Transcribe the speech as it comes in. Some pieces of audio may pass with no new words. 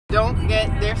don't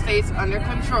get their states under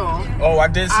control. Oh, I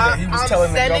did see that. He was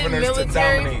telling the governors to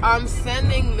dominate. I'm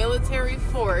sending military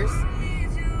force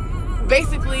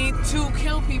basically to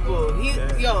kill people.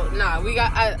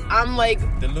 I'm like...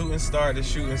 The looting star, the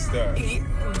shooting star.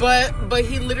 But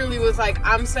he literally was like,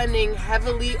 I'm sending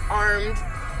heavily armed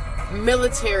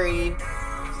military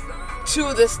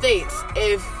to the states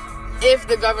if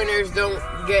the governors don't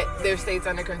get their states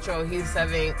under control. He's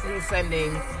sending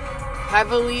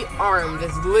heavily armed.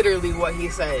 Is literally what he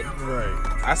said. Right.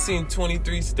 I seen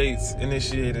 23 states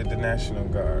initiated the National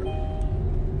Guard.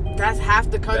 That's half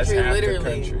the country, That's half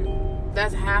literally. the country.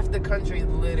 That's half the country,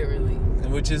 literally.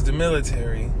 Which is the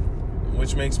military.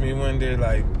 Which makes me wonder,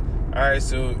 like, all right,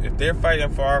 so if they're fighting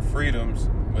for our freedoms,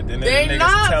 but then they're the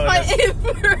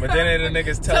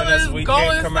niggas telling us we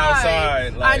can't come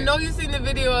outside. Like, I know you've seen the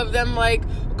video of them like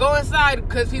go inside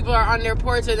because people are on their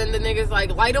porch, and then the niggas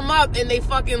like light them up, and they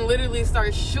fucking literally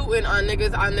start shooting on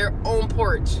niggas on their own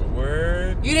porch.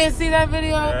 Word? You didn't see that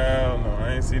video? Hell no, I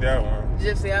didn't see that one.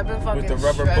 Gypsy, I've been fucking with the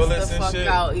rubber stressed bullets the and fuck shit.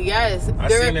 Out. Yes, I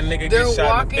seen a nigga get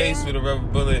shot in the face with a rubber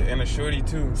bullet and a shorty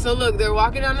too. So look, they're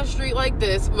walking down the street like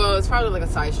this. Well, it's probably like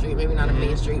a side street, maybe not a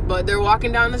main street, but they're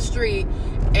walking down the street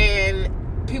and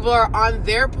people are on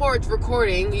their porch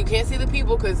recording. You can't see the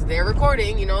people because they're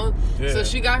recording, you know. Yeah. So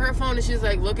she got her phone and she's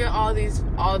like, look at all these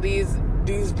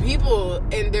people,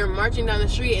 and they're marching down the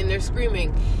street and they're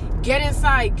screaming, get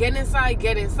inside, get inside,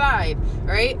 get inside,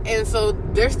 right? And so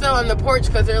they're still on the porch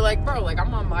because they're like, bro, like,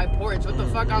 I'm on my porch. What the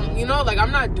fuck?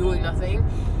 I'm not doing nothing.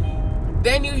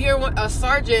 Then you hear a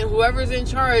sergeant, whoever's in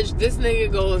charge, this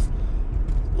nigga goes,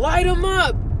 light them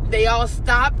up. They all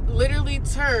stop, literally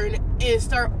turn, and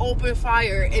start open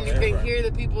fire. And you can hear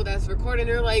the people that's recording,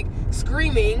 they're like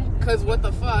screaming, because what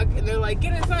the fuck? And they're like,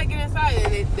 get inside, get inside.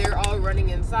 And they're all running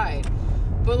inside.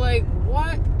 But like,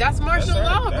 what? That's martial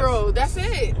law, bro. That's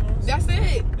it. That's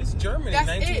it. It's Germany, that's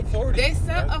 1940. They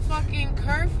set a fucking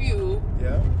curfew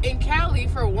in Cali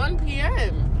for 1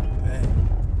 p.m. Dang.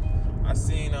 I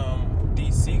seen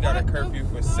DC got a curfew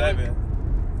for 7.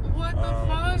 What the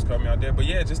fuck? Just caught me out there. But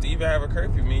yeah, just to even have a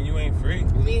curfew mean you ain't free.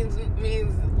 Means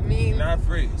not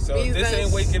free. So this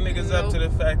ain't waking niggas up to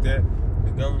the fact that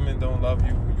the government don't love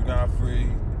you. You're not free.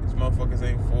 These motherfuckers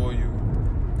ain't for you.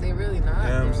 They really not. You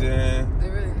know what I'm saying? They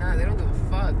really not. They don't give a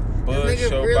fuck. Bush,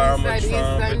 Obama,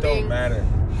 Trump, it don't matter.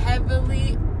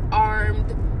 Heavily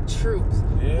armed troops.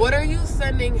 Yeah. What are you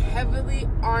sending heavily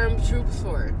armed troops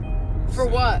for? For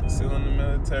what? Still in the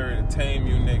military to tame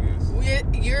you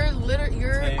niggas. Your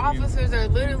officers are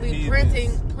literally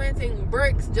planting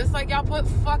bricks, just like y'all put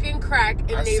fucking crack in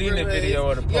neighborhoods. I seen the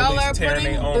video of the police tearing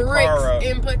their own car up.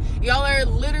 Y'all are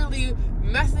literally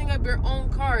messing up your own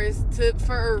cars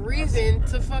for a reason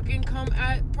to fucking come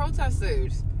at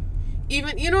protesters.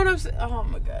 Even, you know what I'm saying? Oh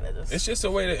my God. It's just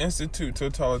a way to institute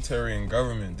totalitarian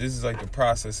government. This is like the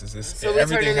process. So we're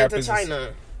turning into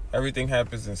China. Everything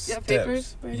happens in steps.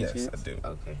 Papers, yes, I do.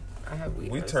 Okay. I have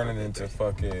weed. We turning into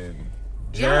fucking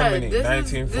Germany,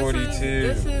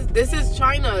 1942. This is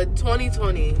China,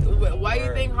 2020. Why do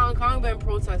you think Hong Kong been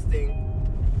protesting?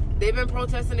 They've been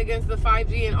protesting against the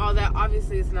 5G and all that.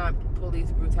 Obviously, it's not police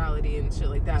brutality and shit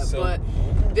like that, but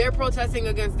they're protesting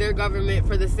against their government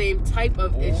for the same type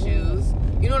of issues.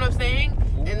 You know what I'm saying?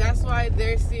 And that's why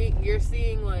you're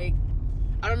seeing, like,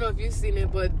 I don't know if you've seen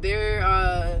it, but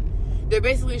they're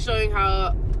basically showing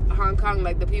how Hong Kong,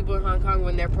 like the people in Hong Kong,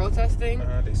 when they're protesting,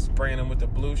 they spraying them with the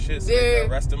blue shit so they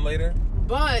can arrest them later.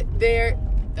 But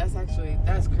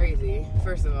that's crazy,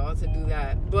 first of all, to do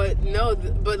that. But no,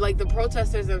 but like the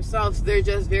protesters themselves, they're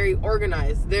just very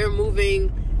organized. They're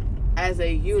moving as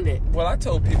a unit. Well, I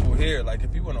told people here, like,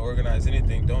 if you want to organize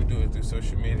anything, don't do it through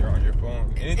social media or on your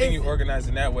phone. Anything you organize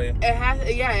in that way, it has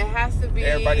to be.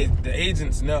 Everybody, the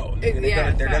agents know. They're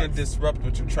gonna disrupt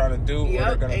what you're trying to do, or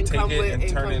they're gonna take it and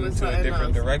turn it into a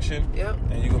different direction.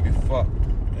 And you're gonna be fucked.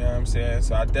 You know what I'm saying?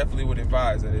 So I definitely would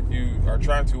advise that if you are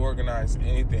trying to organize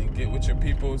anything, get with your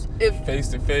peoples face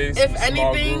to face. If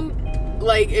anything,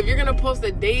 like if you're gonna post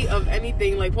a date of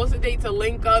anything, like post a date to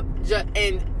link up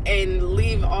and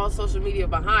leave all social media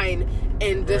behind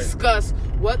and discuss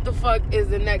what the fuck is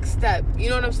the next step. You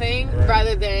know what I'm saying?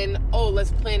 Rather than,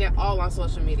 let's plan it all on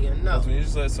social media. No. Because when you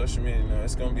just let social media know,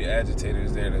 it's gonna be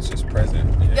agitators there that's just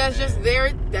present. That's just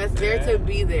there. That's there to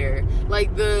be there.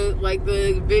 Like the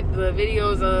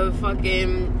videos of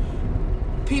fucking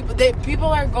people. People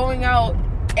are going out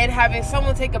and having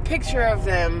someone take a picture of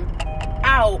them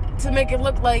out to make it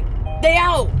look like they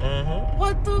out.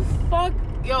 What the fuck?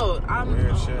 Yo,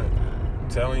 weird shit.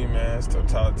 telling you, man, it's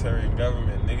totalitarian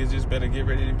government. Niggas just better get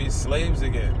ready to be slaves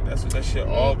again. That's what that shit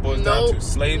all boils down to.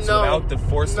 Slaves without the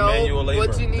forced manual labor.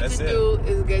 What you need to do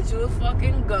is get you a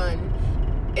fucking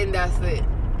gun, and that's it.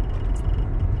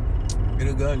 Get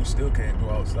a gun, you still can't go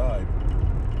outside.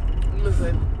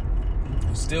 Listen.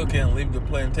 You still can't leave the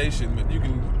plantation, but you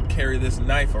can carry this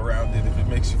knife around it if it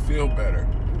makes you feel better.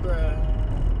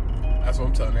 Bruh. That's what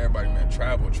I'm telling everybody, man.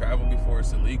 Travel before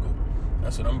it's illegal.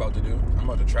 That's what I'm about to do. I'm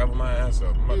about to travel my ass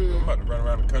up. I'm about to run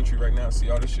around the country right now, see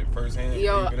all this shit firsthand.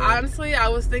 Yo, honestly, I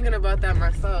was thinking about that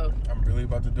myself. I'm really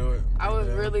about to do it. I was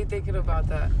really thinking about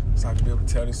that. So I can be able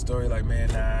to tell this story like, man,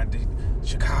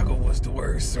 Chicago was the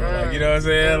worst. Or like, you know what I'm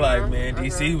saying? Like, man,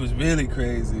 DC was really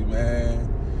crazy, man.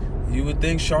 You would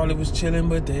think Charlotte was chilling,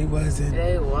 but they wasn't.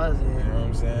 They wasn't. You know what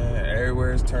I'm saying?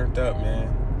 Everywhere is turned up,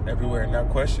 man. Everywhere. Now,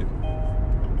 question.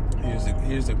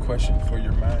 Here's a question for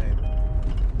your mind.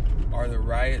 Are the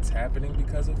riots happening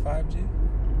because of 5G?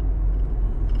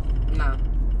 Nah.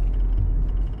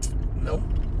 Nope.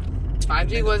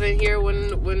 5G wasn't here when.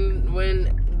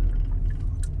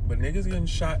 But niggas getting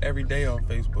shot every day on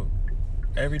Facebook.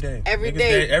 Every day.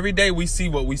 Every day we see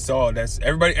what we saw. That's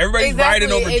everybody's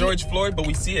rioting over George Floyd, but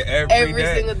we see it every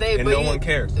day. Single day. And no one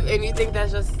cares. And you think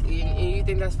that's just, you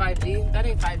think that's 5G? That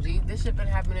ain't 5G. This shit been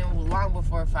happening long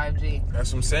before 5G.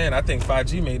 That's what I'm saying. I think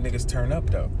 5G made niggas turn up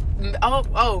though.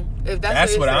 Oh, if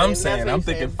that's what I'm saying. I'm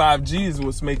thinking 5G is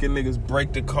what's making niggas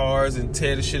break the cars and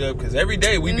tear the shit up. Because every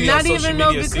day we be on social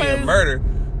media seeing murder.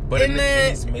 But in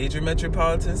these major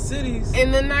metropolitan cities.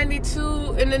 In the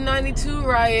 92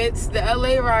 riots, the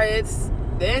LA riots,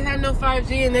 they didn't have no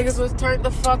 5G and niggas was turned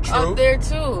the fuck up there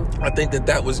too. I think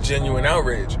that was genuine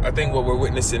outrage. I think what we're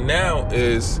witnessing now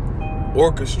is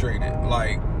orchestrated.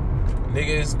 Like,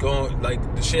 niggas going, like,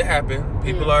 the shit happened.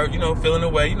 People are, feeling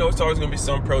away. It's always going to be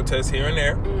some protests here and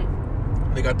there.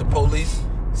 They got the police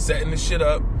setting the shit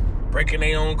up, breaking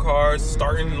their own cars,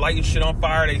 lighting shit on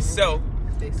fire themselves.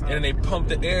 And then they pump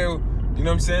the air, you know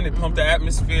what I'm saying? They pump the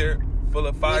atmosphere full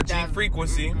of 5G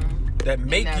frequency that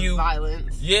make you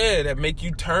violence. Yeah, that make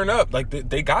you turn up. Like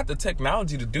they got the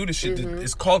technology to do the shit.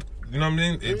 It's called, you know what I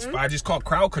mean? It's 5G's called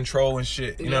crowd control and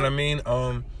shit. You know what I mean?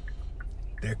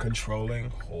 They're controlling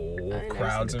whole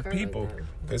crowds of people.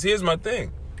 Because here's my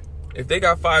thing. If they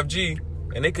got 5G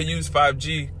and they could use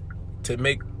 5G to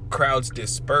make crowds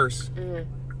disperse,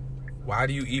 why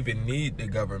do you even need the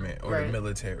government or the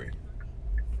military?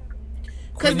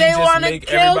 Because they want to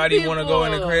kill everybody want to go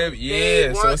in the crib.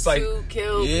 Yeah, so it's like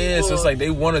so it's like they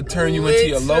want to turn you into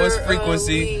your lowest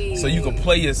frequency so you can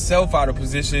play yourself out of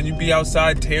position. You be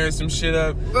outside tearing some shit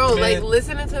up. Bro, like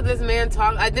listening to this man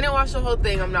talk. I didn't watch the whole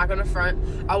thing. I'm not gonna front.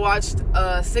 I watched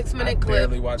a 6-minute clip. I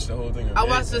barely watched the whole thing. I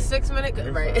watched a 6-minute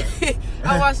clip. Right.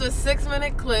 I watched a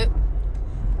 6-minute clip,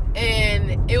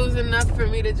 and it was enough for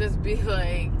me to just be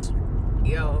like,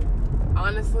 yo,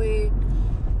 honestly,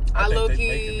 I low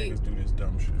key.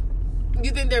 Dumb shit.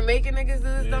 You think they're making niggas do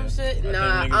this dumb shit?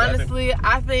 Nah, honestly,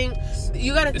 I think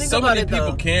you gotta think about it though. So many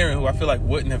people caring who I feel like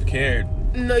wouldn't have cared.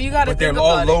 No, you gotta think about it.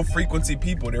 But they're all low frequency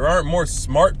people. There aren't more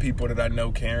smart people that I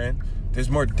know caring.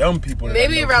 There's more dumb people that I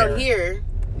know caring.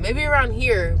 Maybe around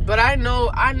here. But I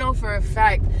know for a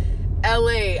fact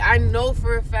LA, I know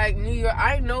for a fact New York,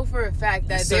 I know for a fact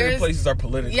that certain places are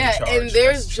politically charged. And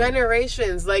there's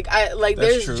generations.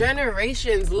 There's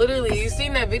generations. Literally, you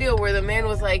seen that video where the man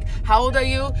was like, how old are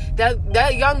you?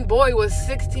 That young boy was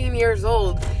 16 years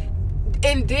old.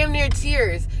 In damn near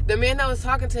tears. The man that was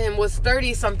talking to him was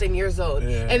 30-something years old.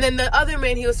 Yeah. And then the other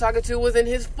man he was talking to was in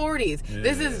his 40s. Yeah.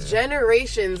 This is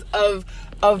generations of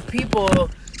people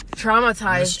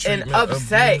traumatized and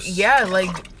upset. Abuse. Yeah,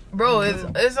 like... Bro,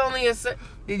 it's only a...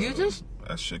 Did you just...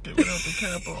 That shit get me out the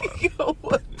cap on. Yo,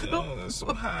 what that's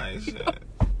some high shit.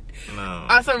 No.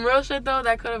 On some real shit, though,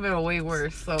 that could have been way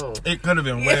worse, so... It could have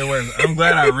been way worse. I'm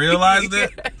glad I realized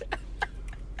it.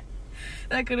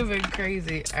 That could have been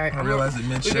crazy. All right, I realized it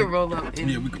meant shit. We could roll up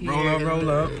in we could roll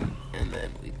up. And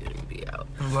then we can be out.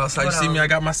 Well, so you see me, I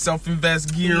got my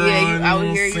self-invest gear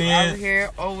on. You out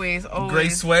here, always. Gray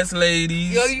sweats,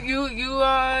 ladies. Yo,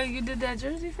 you did that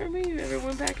jersey for me? You ever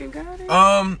went back and got it?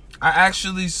 I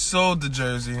actually sold the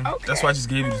jersey. Okay. That's why I just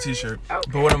gave you the t-shirt.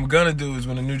 Okay. But what I'm gonna do is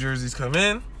when the new jerseys come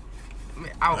in,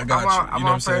 I got you. You know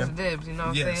what I'm saying? First dibs, you know what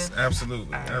I'm saying? Yes,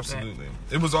 absolutely. Absolutely.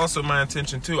 It was also my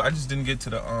intention, too. I just didn't get to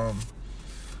the,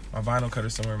 my vinyl cutter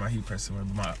somewhere, my heat press somewhere.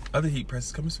 But my other heat press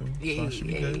is coming soon. Yeah,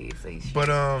 But,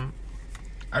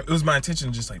 it was my intention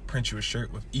to just, like, print you a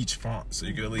shirt with each font. So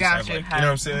you could at least have, like, you know what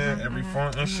I'm saying? Every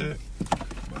font and shit.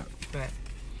 But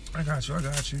I got you.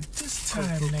 This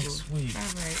time next week. All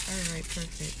right,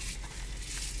 perfect.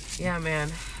 Yeah, man.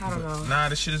 I don't know. Nah,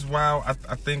 this shit is wild. I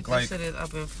think this like shit is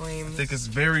up in flames. I think it's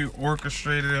very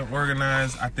orchestrated and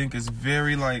organized. I think it's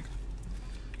very like.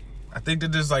 I think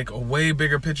that there's like a way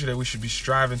bigger picture that we should be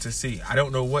striving to see. I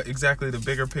don't know what exactly the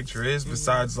bigger picture is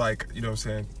besides like, you know what I'm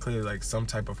saying, clearly like some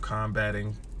type of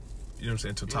combating, you know what I'm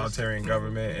saying, totalitarian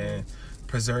government and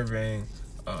preserving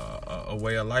a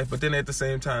way of life. But then at the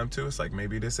same time too, it's like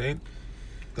maybe this ain't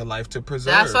the life to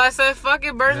preserve. That's why I said fuck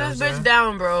it, burn this bitch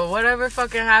down, bro. Whatever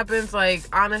fucking happens, like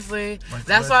honestly, like,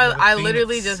 that's why I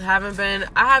literally just I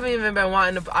haven't even been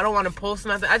wanting to, I don't want to post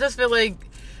nothing. I just feel like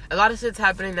a lot of shit's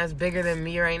happening that's bigger than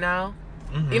me right now.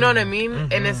 You know what I mean?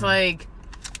 And it's like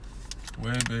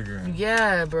way bigger.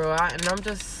 Yeah, bro. And I'm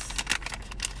just,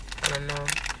 I don't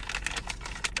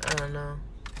know.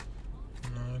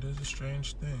 No, it is a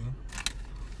strange thing.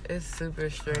 It's super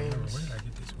strange. Where did I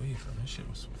get this weed from? This shit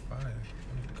was fire. I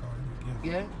need to call him again.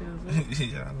 Yeah, it was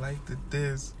yeah, I liked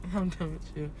this. I'm done with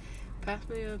you. Pass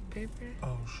me a paper.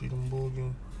 Oh, shit, I'm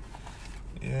bugging.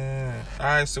 Yeah.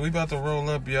 Alright, so we about to roll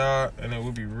up, y'all, and then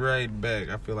we'll be right back.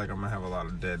 I feel like I'm gonna have a lot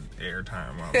of dead air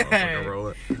time while I'm fucking roll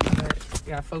it. Right.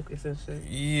 Gotta focus and shit.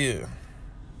 Yeah.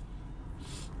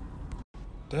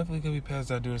 Definitely could be past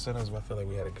that doing something else, but I feel like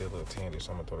we had a good little tangent,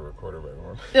 so I'm gonna throw the recorder back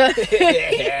on.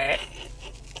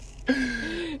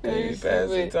 Maybe past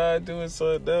the time doing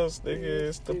something else, nigga.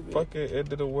 It's the fucking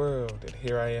end of the world, and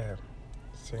here I am,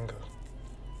 single.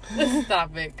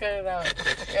 Stop it. Cut it out.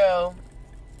 Yo.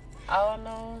 I don't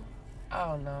know.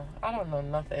 I don't know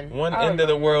nothing. One end of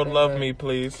the world, love me,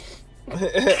 please.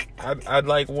 I'd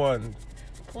like one.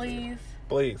 Please.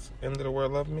 Please. End of the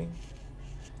world, love me.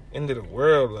 End of the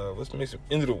world, love. Let's make some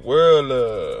end of the world,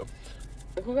 love.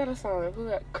 Who got a song?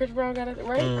 Chris Brown got it,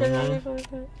 right? Chris Brown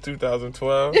got it?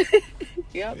 2012. Yep.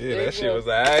 Yeah, that shit was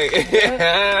alright.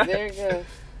 Yep, there you go.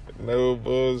 No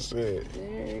bullshit.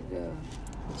 There you go.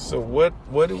 So what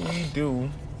do we do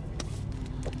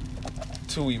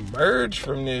to emerge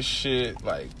from this shit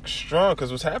like strong?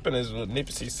 Because what's happening is what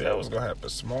Nipsey said was gonna happen.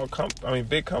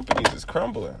 Big companies is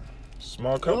crumbling.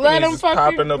 Small companies is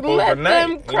popping up overnight. Let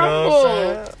them crumble. You know what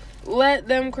I'm saying? Let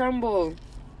them crumble.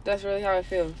 That's really how I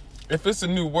feel. If it's a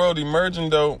new world emerging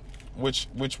though, which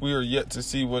we are yet to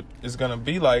see what it's gonna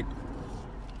be like,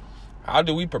 how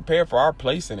do we prepare for our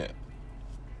place in it?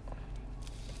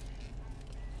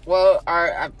 Well,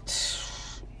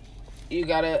 you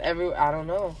gotta I don't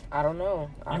know.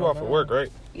 You off of work, right?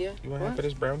 Yeah. You want half of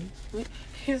this brownie?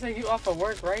 He's like, you off of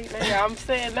work, right? Nigga, I'm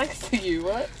staying next to you.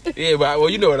 What? Yeah, but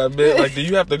you know what I meant. Like, do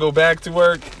you have to go back to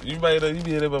work? You be in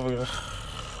there, motherfucker.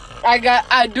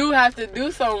 I do have to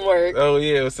do some work. Oh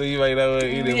yeah, so you might not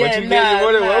eat it. Yeah, What you did, you're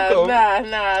more than welcome.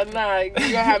 Nah. You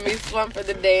gonna have me slump for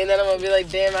the day, and then I'm gonna be like,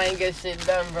 damn, I ain't get shit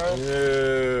done, bro.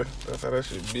 Yeah, that's how that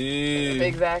should be.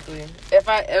 Exactly.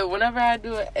 Whenever I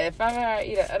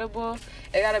eat an edible,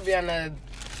 it gotta be on a,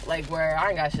 like, where I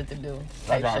ain't got shit to do.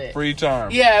 I got shit. Free time.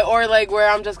 Yeah, or like where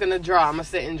I'm just gonna draw. I'm gonna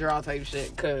sit and draw type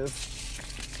shit, cause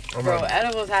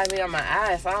edibles have me on my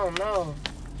ass. I don't know.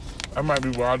 That might be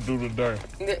what I do today.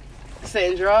 Sit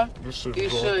and draw? You should.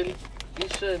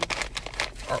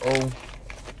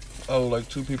 Like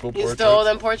 2 people portraits. You stole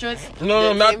them portraits?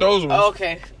 No, not those ones. Oh,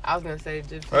 okay. I was gonna say, you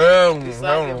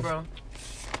slacking, bro.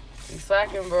 You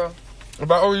slacking, bro. If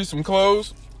I owe you some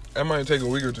clothes, that might take a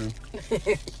week or 2.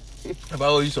 If I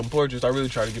owe you some portraits, I really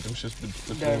try to get them shit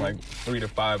between like 3 to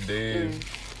 5 days.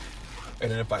 And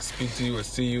then if I speak to you or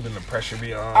see you, then the pressure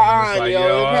be on. Like,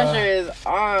 the pressure is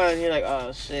on. You're like,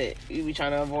 oh shit. You be trying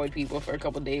to avoid people for a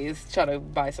couple days, try to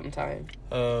buy some time.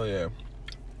 Oh yeah.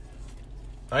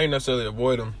 I ain't necessarily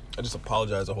avoid them. I just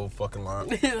apologize a whole fucking lot.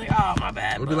 Like, oh my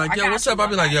bad. We'll be like, yo, what's up? I'll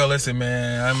be like, yo, listen,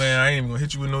 man. I ain't even gonna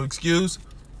hit you with no excuse,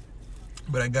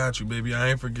 but I got you, baby.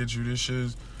 I ain't forget you. This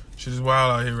shit is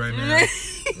wild out here right now. You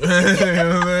know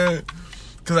what I'm saying?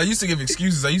 Because I used to give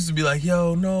excuses. I used to be like,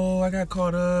 yo, no, I got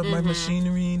caught up. My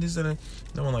machinery, this and that.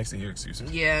 No one likes to hear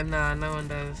excuses. Yeah, nah, no one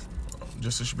does.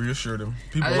 Just to reassure them.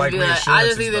 People like reassurances. I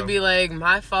just either be like,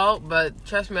 my fault, but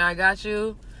trust me, I got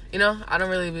you. You know, I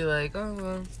don't really be like, oh,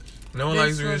 well. No one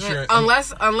likes reassurance.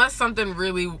 Unless something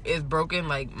really is broken,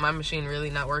 like my machine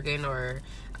really not working or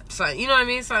something. You know what I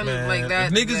mean? Something like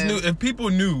that. If people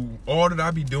knew all that I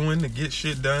be doing to get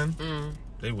shit done,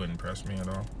 they wouldn't press me at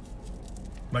all.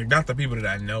 Like, not the people that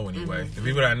I know, anyway. The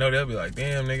people that I know, they'll be like,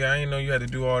 damn, nigga, I didn't know you had to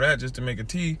do all that just to make a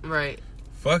tea. Right.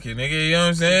 Fuck it, nigga. You know what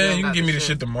I'm saying? You can give me the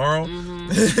shit tomorrow. You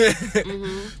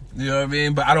know what I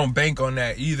mean? But I don't bank on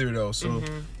that either, though. So,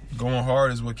 going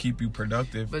hard is what keep you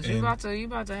productive. But you about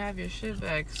to have your shit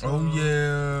back. So oh,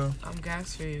 yeah. I'm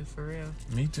gassed for you, for real.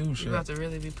 Me too, shit. You about to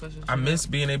really be pushing. I miss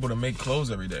being able to make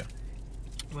clothes every day.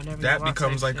 Whenever that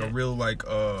becomes like shit. A real, like,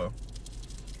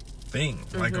 thing,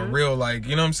 like a real, like,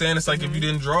 you know what I'm saying? It's like if you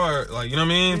didn't draw, like, you know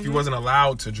what I mean? If you wasn't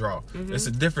allowed to draw. It's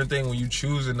a different thing when you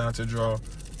choose not to draw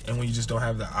and when you just don't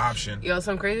have the option. Yo,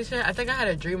 some crazy shit. I think I had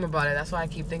a dream about it. That's why I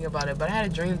keep thinking about it. But I had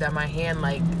a dream that my hand,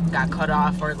 like, got cut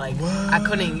off or, like, I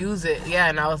couldn't use it. Yeah,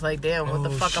 and I was like, damn, what the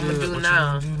fuck I'm gonna do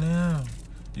now?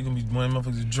 You gonna be one of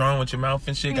motherfuckers drawing with your mouth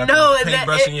and shit? Got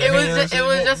paintbrush in your hands?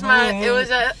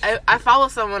 I follow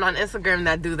someone on Instagram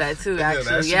that do that too,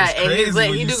 actually. Yeah, and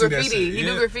he do graffiti. He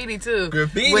do graffiti too.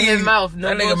 Graffiti? With his mouth. No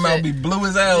bullshit. That nigga mouth be blue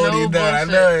as hell when he's done. I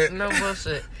know it. No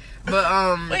bullshit. But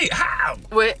wait, how?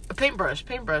 With paintbrush,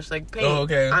 like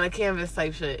paint on a canvas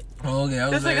type shit. Oh, okay.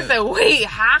 This nigga said, wait,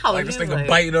 how? Like this nigga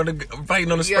biting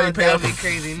on the spray paint. That'd be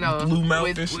crazy. No, blue mouth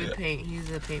and shit. With paint, he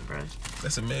used a paintbrush.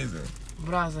 That's amazing.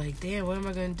 But I was like, damn, what am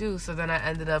I gonna do? So then I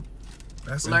ended up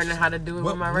learning how to do it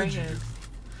with my right hand.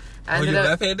 You're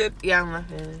left-handed? Yeah, I'm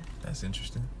left-handed. That's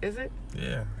interesting. Is it?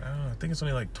 Yeah, I don't know. I think it's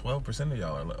only like 12% of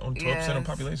y'all are only 12% of the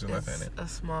population left-handed. A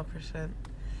small percent.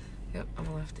 Yep, I'm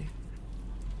a lefty.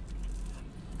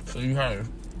 So you have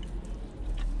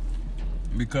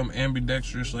become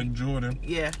ambidextrous like Jordan.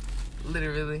 Yeah,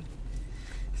 literally.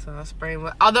 So I spray.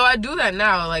 Although I do that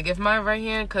now, like if my right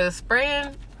hand, cause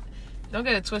spraying, don't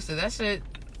get it twisted. That shit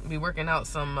be working out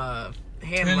some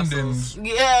hand muscles.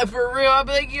 Yeah, for real. I'll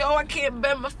be like, yo, I can't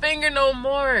bend my finger no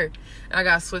more. And I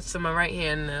got to switch to my right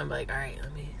hand, and I'm like, all right,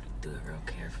 let me do it real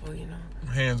careful, you know.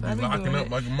 Hands be locking up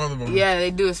like a motherfucker. Yeah,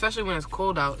 they do, especially when it's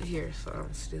cold out here. So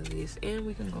I'm still these, and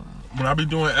we can go out. When I be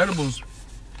doing edibles,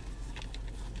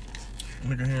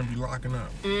 nigga hand be locking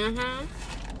up.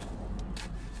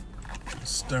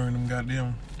 Stirring them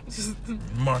goddamn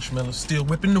marshmallows, still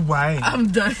whipping the white. I'm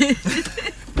done.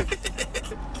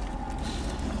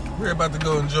 We're about to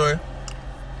go enjoy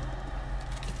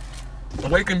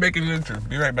Awaken Bacon Nutri.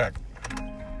 Be right back.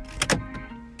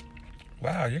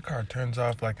 Wow, your car turns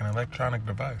off like an electronic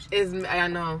device. I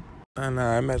know. I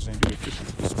imagine you do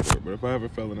efficiency sport, but if I ever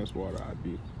fell in this water,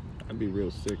 I'd be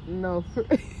real sick. No.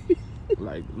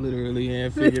 Like literally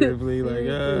and figuratively, like,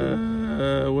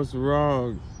 what's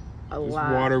wrong? This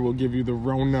water will give you the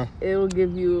Rona. It will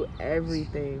give you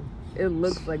everything. It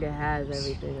looks like it has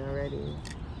everything already.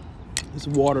 This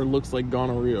water looks like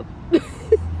gonorrhea.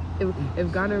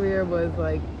 if gonorrhea was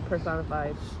like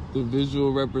personified. The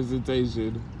visual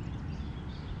representation.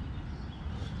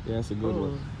 Yeah, that's a good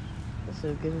one. That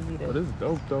should give me that. But it's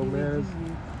dope though, man.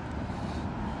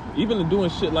 Even doing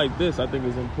shit like this, I think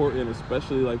is important,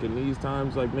 especially like in these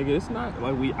times. Like, nigga, it's not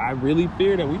like I really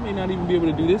fear that we may not even be able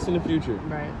to do this in the future.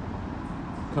 Right.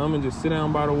 Come and just sit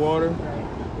down by the water. Right.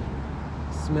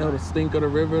 Smell the stink of the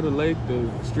river, the lake, the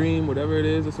stream, whatever it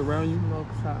is that's around you. Smoke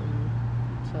something.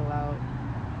 Chill out.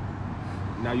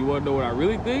 Now you wanna know what I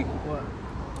really think? What?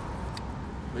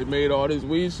 They made all this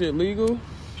weed shit legal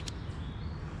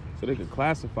so they could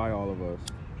classify all of us.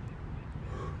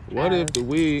 What if the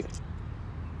weed...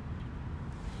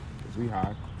 Is we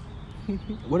high?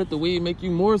 What if the weed make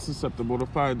you more susceptible to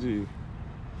 5G?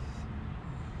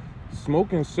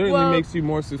 Smoking certainly makes you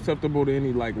more susceptible to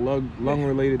any like lung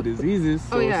related diseases.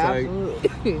 So it's like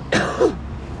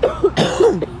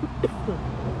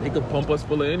they could pump us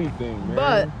full of anything,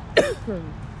 man.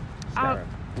 But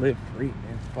live free,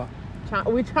 man. Fuck.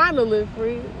 We're trying to live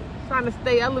free. Trying to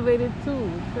stay elevated too.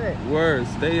 Shit. Word,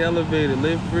 stay elevated,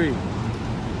 live free.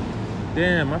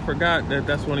 Damn, I forgot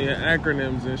that's one of your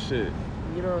acronyms and shit.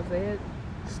 You know what I'm saying?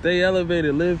 Stay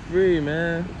elevated, live free,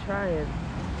 man. I'm trying.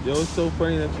 Yo, it's so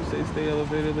funny that you say stay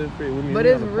elevated, live free. But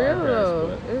it's real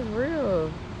though. It's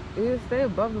real. You just stay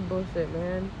above the bullshit,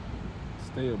 man.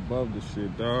 Stay above the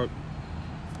shit, dog.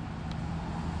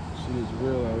 Shit is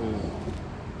real out here.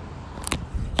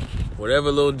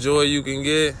 Whatever little joy you can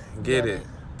get it.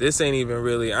 This ain't even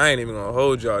really, I ain't even gonna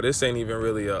hold y'all. This ain't even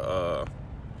really a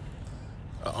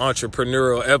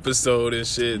entrepreneurial episode and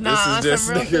shit. Nah, this is just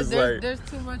niggas like there's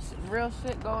too much real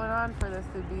shit going on for this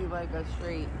to be like a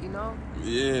straight, you know?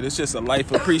 Yeah, it's just a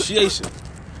life appreciation.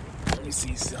 Let me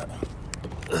see something.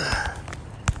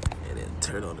 And then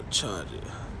turn on the charger.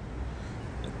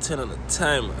 And turn on the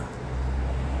timer.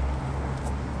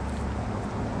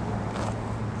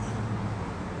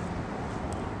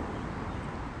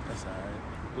 That's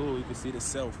alright. Ooh, you can see the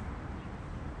self.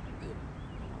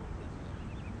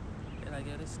 Like,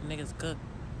 yo, this nigga's cooked.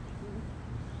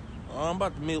 Oh, I'm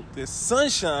about to milk this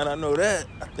sunshine. I know that.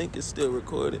 I think it's still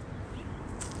recorded.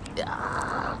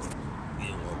 Yeah.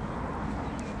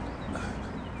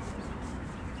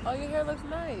 Oh, your hair looks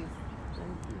nice.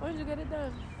 When did you get it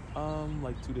done?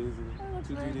 Like 2 days ago. Oh, it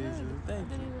 3 days ago. Thank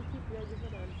you. I didn't even keep you. I just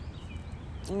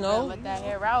put on. No. Let that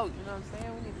hair out. You know what I'm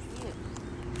saying? We need to see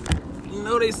it. You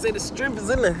know they say the strip is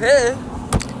in the hair.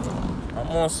 I'm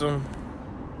on some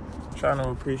Trying to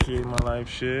appreciate my life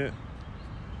shit.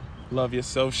 Love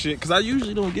yourself shit. Because I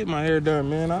usually don't get my hair done,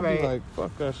 man. I be like,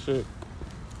 fuck that shit.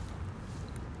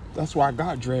 That's why I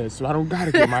got dreads, so I don't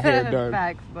gotta get my hair done.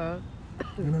 Facts, bro.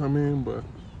 You know what I mean? But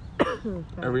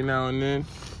every now and then,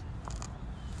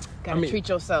 gotta treat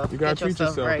yourself. You gotta treat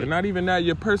yourself. Right. And not even that,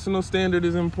 your personal standard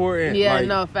is important. Yeah, like,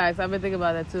 no, facts. I've been thinking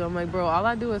about that too. I'm like, bro, all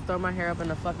I do is throw my hair up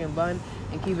in a fucking bun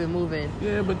and keep it moving.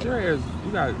 Yeah, but your hair is,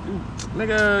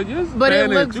 nigga, you're Spanish. But it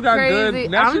looks you got crazy.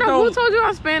 Good. I don't know who told you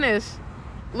I'm Spanish.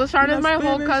 LaShawn is my Spanish?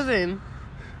 whole cousin.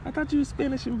 I thought you were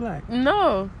Spanish and black.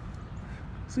 No.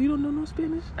 So you don't know no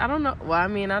Spanish? I don't know. Well, I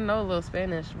mean, I know a little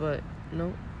Spanish, but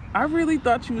no. I really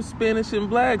thought you were Spanish and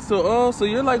black. So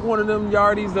you're like one of them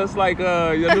yardies that's like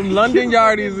them London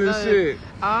yardies and shit.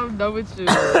 I'm done with you.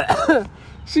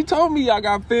 She told me y'all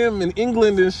got fam in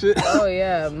England and shit. Oh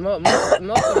yeah, most of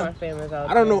my family's out there.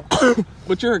 I don't know,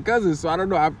 but you're her cousin, so I don't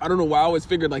know. I don't know why I always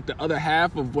figured like the other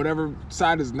half of whatever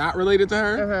side is not related to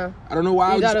her. I don't know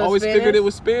why I just always figured it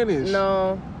was Spanish.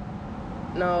 No.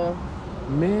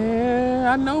 Man,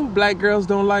 I know black girls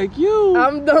don't like you.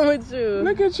 I'm done with you.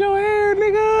 Look at your hair,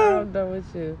 nigga. I'm done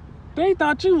with you. They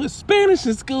thought you was Spanish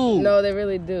in school. No, they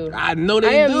really do. I know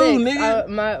they do, mixed. Nigga.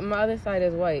 My other side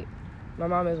is white. My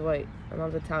mom is white. My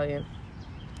mom's Italian.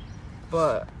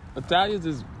 But Italians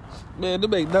is, man, they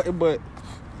make nothing but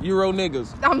Euro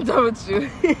niggas. I'm done with you.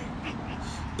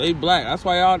 They black. That's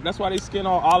why they skin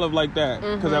all olive like that.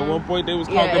 Because at one point they was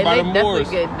conquered by the Moors.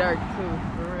 They definitely get dark too,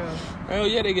 for real. Hell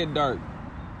yeah, they get dark.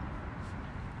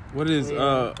 What is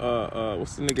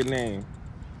what's the nigga name?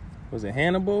 Was it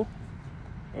Hannibal?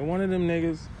 Or one of them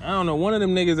niggas? I don't know. One of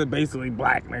them niggas is basically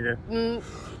black, nigga.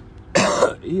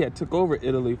 He had took over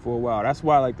Italy for a while. That's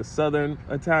why like the southern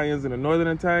Italians and the northern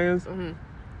Italians,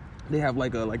 they have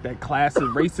like that classic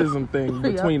racism thing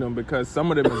between them because some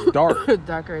of them is dark.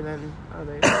 Darker than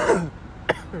others.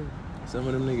 Some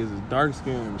of them niggas is dark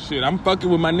skinned. Shit, I'm fucking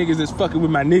with my niggas that's fucking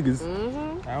with my niggas.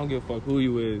 I don't give a fuck who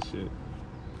you is, shit.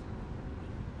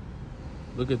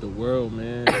 Look at the world,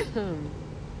 man.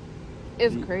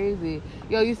 It's crazy.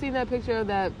 Yo, you seen that picture of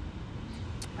that?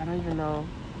 I don't even know.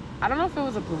 I don't know if it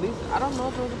was a police. I don't know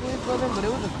if it was a police building, but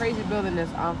it was a crazy building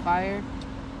that's on fire.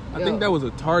 I think that was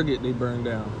a Target they burned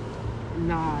down.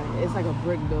 Nah, it's like a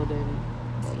brick building.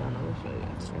 Hold on, I'm gonna show you. I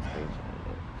screenshot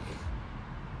it.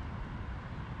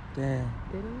 Damn.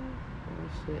 Did I? Oh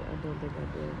shit, I don't think I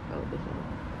did. Oh, this one.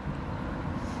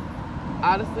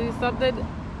 Honestly, something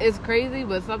is crazy,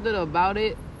 but something about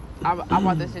it, I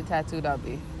want this shit tattooed on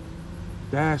me.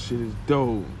 That shit is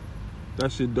dope.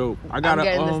 That shit dope. I'm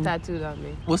getting this tattooed on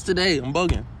me. What's today? I'm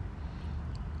bugging.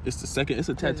 It's the second. It's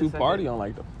a tattoo party on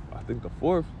like I think the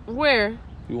 4th. Where? If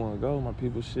you want to go, my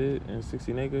people shit in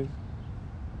 16 Acres.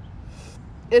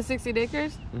 It's 16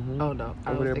 Acres? Oh no.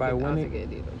 Over there by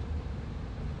Winnie.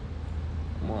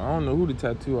 Well, I don't know who the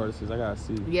tattoo artist is. I gotta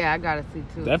see. Yeah, I gotta see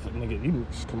too. Definitely, nigga. You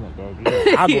just come on, dog.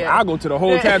 I'll go to the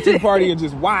whole tattoo party and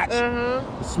just watch,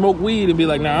 smoke weed, and be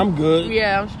like, nah, I'm good.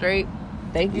 Yeah, I'm straight.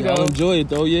 Thank you, though. I'll enjoy it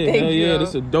though. Yeah, hell yeah,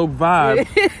 this a dope vibe.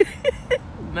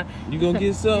 You gonna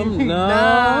get something? No.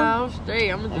 Nah, I'm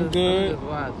straight. I'm good. Just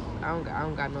watch. I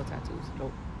don't got no tattoos.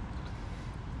 Nope.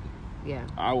 Yeah.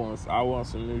 I want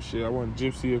some new shit. I want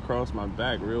gypsy across my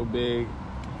back, real big.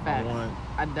 Facts.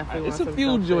 I definitely want some. It's a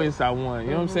few joints I want.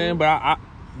 You know what I'm saying? But I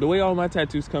the way all my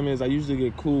tattoos come in is I usually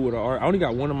get cool with an art. I only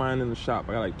got one of mine in the shop.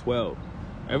 I got like 12.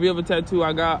 Every other tattoo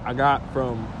I got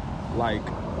from like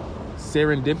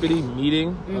serendipity,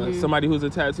 meeting somebody who's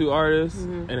a tattoo artist,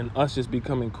 and then us just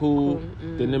becoming cool.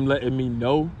 Then them letting me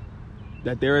know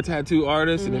that they're a tattoo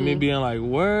artist, and then me being like,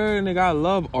 "Word, nigga, I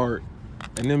love art,"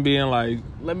 and then being like,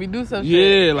 "Let me do some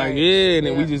shit." Yeah, like and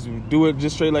then we just do it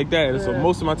just straight like that. And so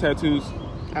most of my tattoos,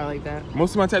 I like that.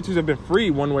 Most of my tattoos have been free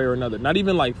one way or another. Not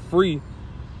even like free,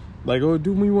 like, oh,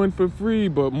 do me one for free,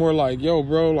 but more like, yo,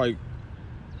 bro, like,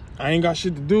 I ain't got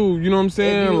shit to do. You know what I'm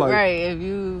saying?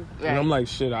 And I'm like,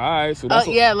 shit, all right. So that's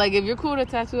like if you're cool with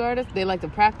a tattoo artist, they like to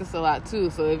practice a lot too.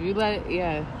 So if you let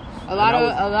a lot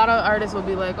of artists will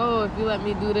be like, oh, if you let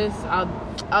me do this,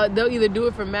 they'll either do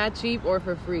it for mad cheap or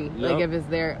for free. Yep. Like if it's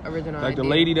their original like idea. The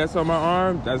lady that's on my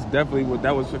arm, that's definitely what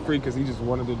that was for free because he just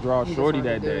wanted to draw shorty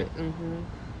that day.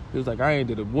 He was like, I ain't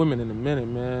did a woman in a minute,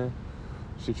 man.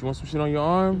 Shit, you want some shit on your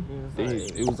arm?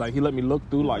 It was like he let me look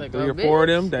through like 3 or 4 of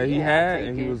them that he had,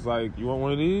 and he was like, you want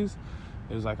one of these?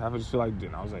 It was like, I just feel like,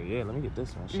 and I was like, yeah, let me get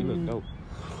this one. She looked dope.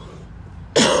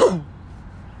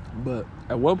 But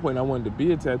at one point, I wanted to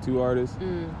be a tattoo artist.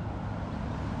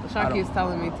 Sean keeps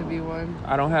telling me to be one.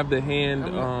 I don't have the hand.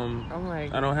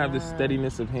 I don't have the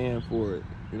steadiness of hand for it.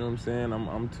 You know what I'm saying?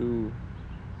 I'm too.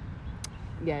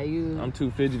 Yeah, I'm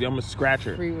too fidgety. I'm a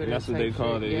scratcher. And that's what they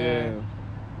call it. Yeah.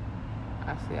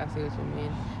 I see what you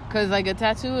mean. Because, like, a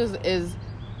tattoo is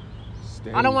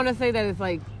I don't want to say that it's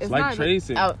like... It's like not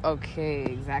tracing. Okay,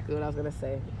 exactly what I was going to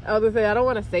say. I was going to say, I don't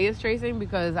want to say it's tracing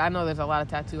because I know there's a lot of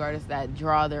tattoo artists that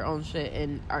draw their own shit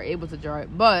and are able to draw it.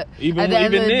 But at the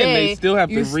end of the day, they still have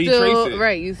to retrace it.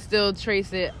 Right, you still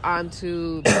trace it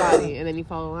onto the body and then you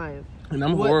follow lines. And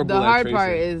I'm horrible at tracing. The hard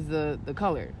part is the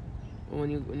color. When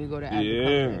you go to add the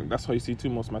color. Yeah, that's why you see, too,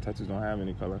 most of my tattoos don't have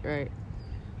any color. Right.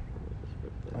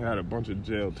 I got a bunch of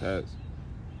gel tats.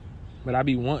 But I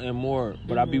be wanting more.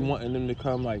 But I be wanting them to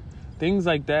come, like, things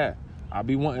like that. I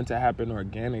be wanting to happen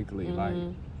organically.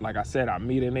 Like I said, I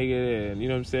meet a nigga and, you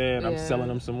know what I'm saying? I'm selling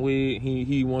him some weed.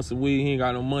 He wants some weed. He ain't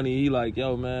got no money. He like,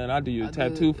 yo, man, I'll do you a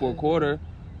tattoo for $25.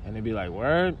 And they be like,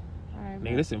 word? Right,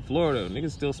 nigga, this in Florida.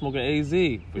 Niggas still smoking AZ.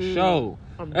 For sure.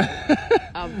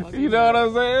 You know what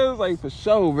I'm saying? It's like, for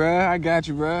sure, bruh. I got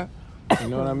you, bruh. You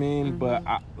know what I mean? But,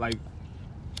 I like,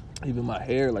 even my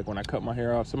hair, like, when I cut my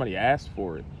hair off, somebody asked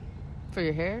for it. For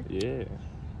your hair? Yeah.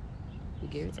 You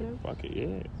gave it to him? Fuck it,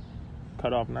 yeah.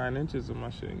 Cut off 9 inches of my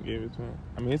shit and gave it to him.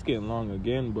 I mean, it's getting long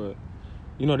again, but,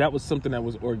 you know, that was something that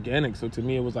was organic. So to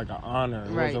me, it was like an honor.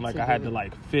 It wasn't like I had to,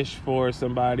 like, fish for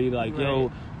somebody. Like,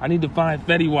 yo, I need to find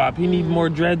Fetty Wap. He needs more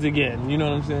dreads again. You know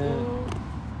what I'm saying?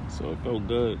 So it felt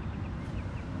good.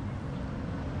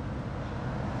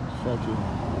 Fuck you.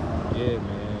 Yeah,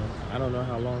 man. I don't know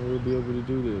how long we'll be able to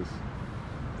do this.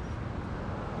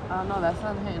 I don't know. That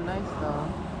sun hitting nice though.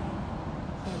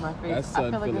 It's in my face. That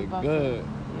sun feeling good.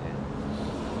 Yeah.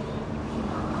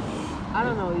 I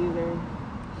don't know either.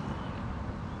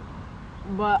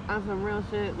 But on some real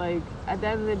shit, like at the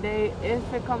end of the day,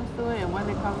 if it comes to it and when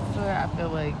it comes to it, I feel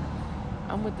like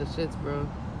I'm with the shits, bro.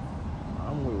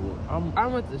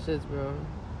 I'm with the shits, bro.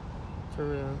 For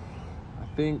real. I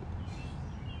think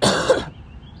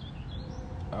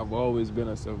I've always been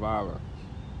a survivor.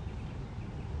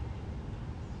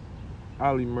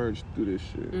 I'll emerge through this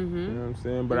shit. You know what I'm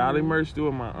saying? But I'll emerge through it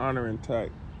with my honor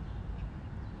intact.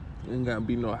 Ain't gonna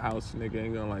be no house nigga.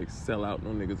 Ain't gonna like sell out no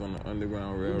niggas on the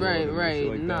underground railroad. Right. Shit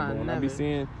like that. But when I be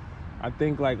seeing, I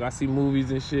think like I see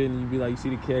movies and shit, and you be like, you see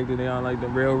the character they on like the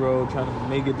railroad trying to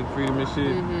make it to freedom and shit.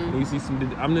 And you see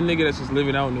I'm the nigga that's just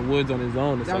living out in the woods on his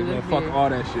own. It's like, man, fuck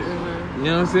all that shit. You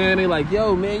know what I'm saying? They like,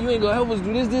 yo, man, you ain't gonna help us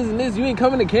do this, and this. You ain't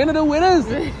coming to Canada with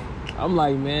us? I'm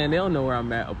like, man, they don't know where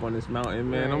I'm at up on this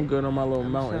mountain, man. Right. I'm good on my little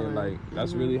mountain. Chilling. Like,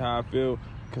 that's really how I feel.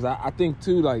 Because I think,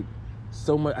 too, like,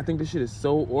 so much, I think this shit is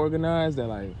so organized that,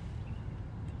 like,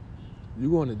 you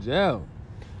going to jail.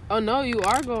 Oh, no, you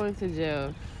are going to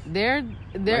jail. They're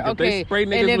like, okay. If they spray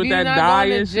niggas with that dye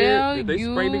and shit, if they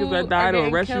spray niggas with that dye to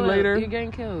arrest you later, you're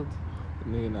getting killed. The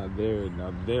nigga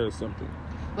not there or something.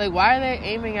 Like, why are they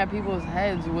aiming at people's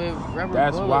heads with rubber bullets?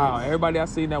 That's wild. Everybody I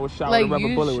seen that was shot with a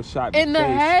rubber bullet was shot in the face.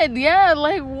 head. Yeah,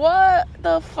 like, what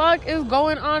the fuck is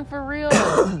going on for real?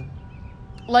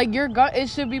 Like, your gun, it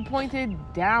should be pointed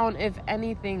down, if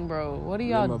anything, bro. What are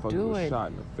y'all doing?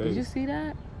 Shot in the face. Did you see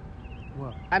that?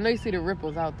 What? I know you see the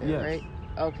ripples out there, yes. right?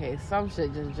 Okay, some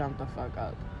shit just jumped the fuck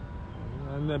up.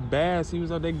 And that bass, he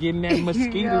was out there getting that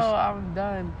mosquito. Yo, I'm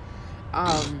done.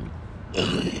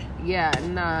 Yeah,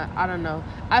 nah, I don't know.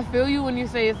 I feel you when you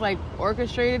say it's like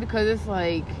orchestrated because it's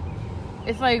like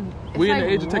we in the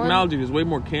age of technology. There's way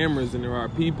more cameras than there are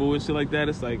people and shit like that.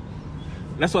 It's like,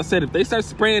 that's what I said. If they start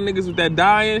spraying niggas with that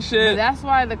dye and shit, but that's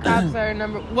why the cops are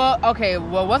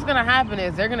what's gonna happen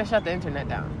is they're gonna shut the internet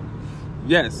down.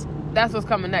 Yes. That's what's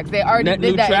coming next. They already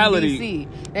did that in D.C.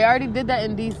 They already did that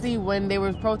in D.C. when they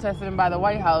were protesting by the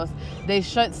White House. They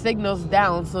shut signals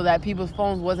down so that people's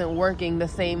phones wasn't working the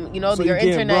same. You know, so your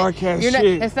internet. Shit.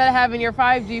 Instead of having your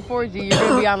 5G, 4G, you're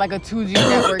gonna be on like a 2G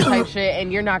network type shit, and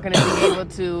you're not gonna be able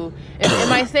to. It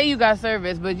might say you got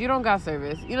service, but you don't got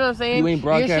service. You know what I'm saying? You ain't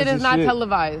broadcasting your shit is not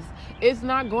televised. It's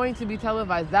not going to be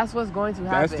televised. That's what's going to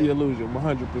happen. That's the illusion,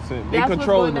 100%. They're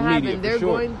controlling the media, they're for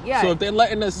sure. going, yeah. So if they're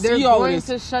letting us see all this...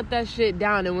 They're going to shut that shit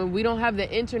down. And when we don't have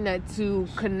the internet to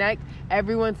connect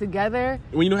everyone together...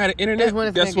 When you don't have the internet, is when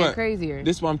it's guess gonna what? Get crazier.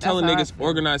 This is why I'm telling niggas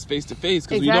organize face-to-face.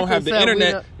 Because when you don't have the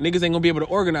internet, niggas ain't going to be able to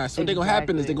organize. So what they're going to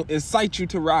happen is they're going to incite you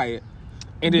to riot.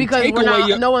 And then because take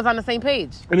away no one's on the same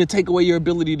page. And then take away your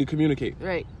ability to communicate.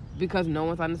 Right. Because no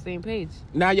one's on the same page.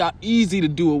 Now y'all easy to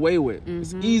do away with.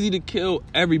 It's easy to kill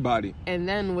everybody. And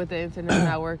then with the internet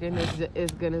not working,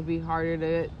 it's going to be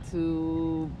harder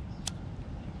to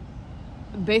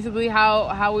basically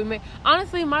how we make.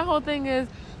 Honestly, my whole thing is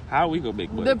how we gonna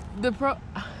make money.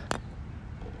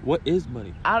 What is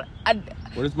money?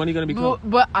 What is money gonna become?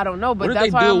 But I don't know. But what that's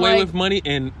if they do away with money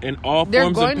and all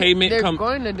forms of payment? They're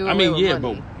going to do away with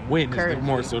money. But when is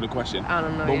more so the question. I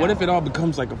don't know. But what if it all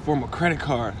becomes like a form of credit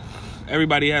card?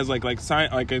 everybody has like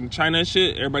in China and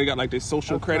shit. Everybody got like their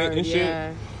social credit and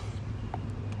shit.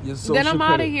 Then I'm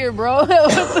out of here, bro.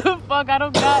 What the fuck? I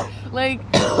don't got like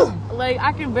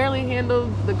I can barely handle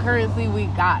the currency we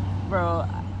got, bro.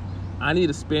 I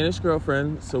need a Spanish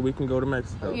girlfriend so we can go to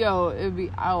Mexico. Yo, it'd be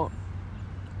out.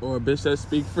 Or a bitch that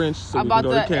speak French so we can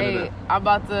go to Canada. Hey, I'm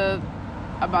about to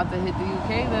hit the UK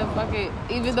then. Fuck it.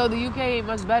 Even though the UK ain't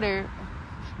much better,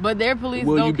 but their police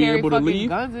don't carry fucking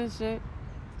guns and shit.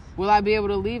 Will I be able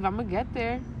to leave? I'm gonna get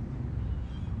there.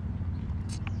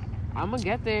 I'm gonna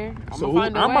find a way.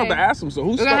 I'm about to ask him. So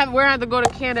who's? We're gonna have to go to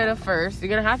Canada first. You're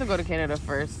gonna have to go to Canada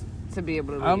first to be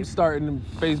able to leave. I'm starting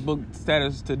Facebook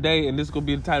status today, and this is gonna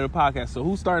be the title of the podcast. So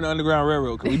who's starting the Underground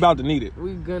Railroad? Because we about to need it.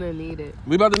 We're gonna need it.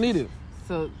 We about to need it.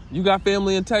 So you got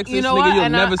family in Texas, you know nigga. What? You'll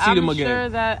never see them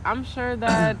again. I'm sure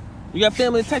that you got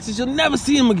family in Texas. You'll never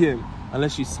see them again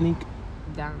unless you sneak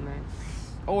down there.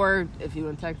 Or if you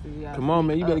in Texas, you gotta come on,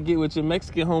 man. You better get with your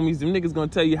Mexican homies. Them niggas gonna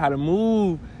tell you how to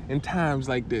move in times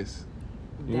like this.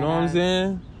 You know what I'm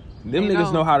saying? Them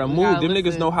niggas know how to move. Them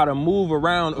niggas know how to move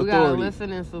around authority. We gotta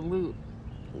listen and salute.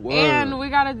 Word. And we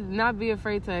gotta not be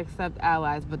afraid to accept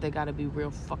allies, but they gotta be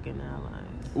real fucking allies.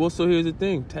 Well, so here's the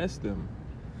thing: test them.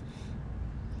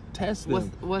 Test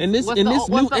them. What's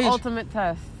the ultimate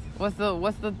test? What's the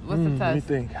test? Let me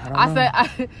think.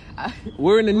 I said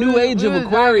we're in the new age of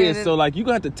Aquarius, so like you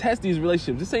gonna have to test these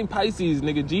relationships. This ain't Pisces,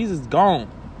 nigga. Jesus gone.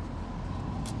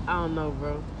 I don't know,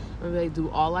 bro. Maybe they do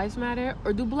all lives matter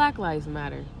or do Black lives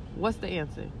matter? What's the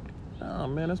answer? Oh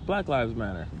man, that's Black lives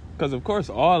matter. Because of course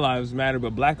all lives matter,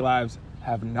 but Black lives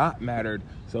have not mattered.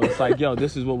 So it's like, yo,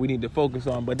 this is what we need to focus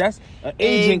on. But that's an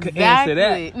agent could answer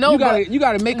that. No, you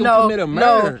gotta make them commit a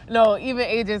murder. No, even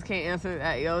agents can't answer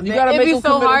that, yo. You gotta make them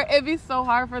commit It'd be so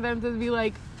hard for them to be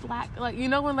like Black, like you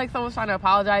know when like someone's trying to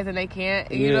apologize and they can't.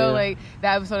 You know, like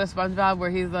that episode of SpongeBob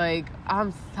where he's like,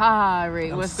 "I'm sorry."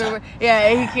 Yeah,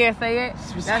 and he can't say it.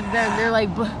 That's them. They're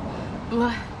like,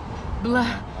 blah.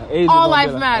 All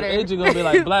lives matter. An agent gonna be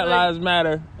like, Black lives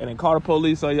matter, and then call the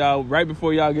police on y'all right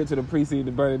before y'all get to the precinct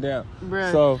to burn it down.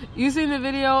 Bruh. So you seen the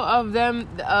video of them?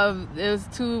 There's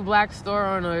two Black store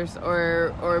owners,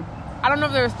 or I don't know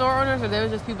if they were store owners or they were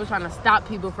just people trying to stop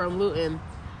people from looting.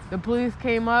 The police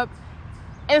came up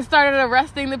and started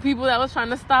arresting the people that was trying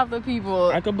to stop the people.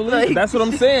 I can believe it. That's what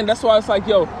I'm saying. That's why it's like,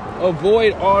 yo,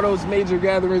 avoid all those major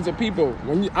gatherings of people.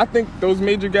 I think those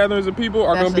major gatherings of people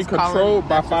are going to be controlled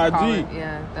by 5G.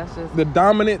 Yeah, that's just the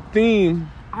dominant theme.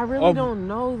 I really don't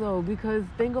know though, because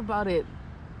think about it.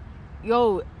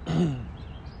 Yo,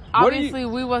 obviously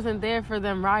we wasn't there for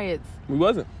them riots. We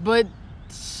wasn't. But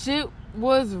shit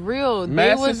was real.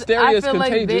 Mass hysteria is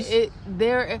contagious.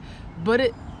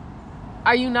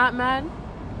 Are you not mad?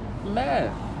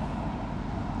 Mad.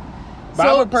 But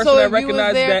I'm a person that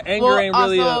recognizes that anger ain't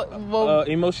really a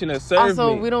emotion that serves me.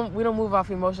 Also, we don't move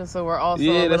off emotion, so we're also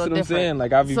that's what different. I'm saying.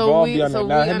 Like I've evolved beyond that.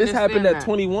 Now, had this happened at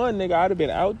 21, nigga, I'd have been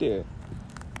out there.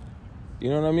 You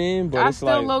know what I mean? But I it's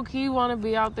still low key want to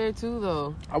be out there too,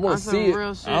 though. I want to see it.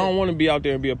 Real shit. I don't want to be out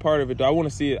there and be a part of it, though. I want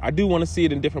to see it. I do want to see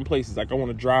it in different places. Like I want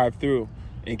to drive through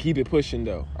and keep it pushing,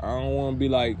 though. I don't want to be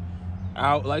like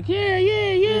out like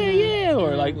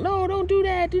or like no, don't do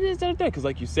that, do this, that, because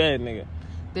like you said, nigga,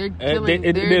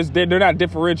 they're not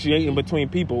differentiating between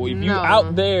people. If you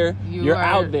out there, you're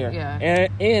out there. Yeah.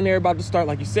 And they're about to start,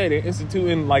 like you said, they're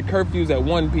instituting like curfews at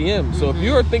 1 p.m. So if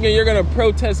you're thinking you're gonna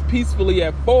protest peacefully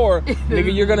at 4,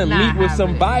 nigga, you're gonna meet with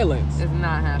some violence. It's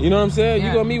not happening. You know what I'm saying?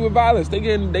 You're gonna meet with violence. They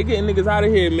getting niggas out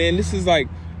of here, man. This is like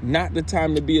not the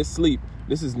time to be asleep.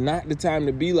 This is not the time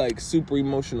to be like super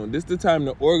emotional. This is the time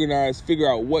to organize,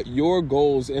 figure out what your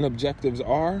goals and objectives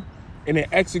are, and then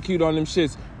execute on them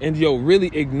shits. And yo, really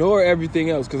ignore everything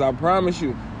else. Because I promise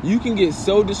you, you can get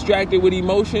so distracted with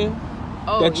emotion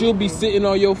that you'll be sitting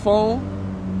on your phone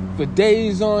for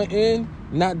days on end,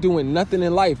 not doing nothing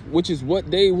in life, which is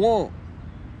what they want.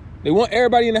 They want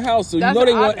everybody in the house, so you know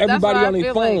they want everybody on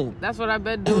their phone. Like, that's what I've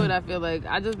been doing, I feel like.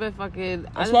 I just been fucking...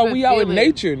 That's why we out in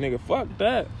nature, nigga. Fuck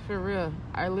that. For real.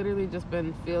 I literally just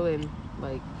been feeling,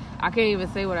 like... I can't even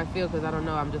say what I feel because I don't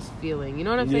know. I'm just feeling. You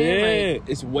know what I'm saying? Yeah, like,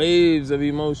 it's waves of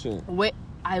emotion.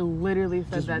 I literally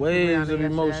said just that waves to of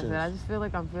emotion. I just feel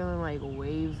like I'm feeling like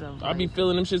waves of. I be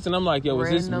feeling them shits, and I'm like, yo,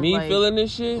 is this me feeling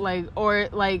this shit?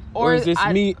 Or is this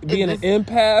me being an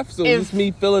empath? So is this me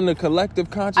feeling the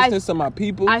collective consciousness of my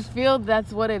people? I feel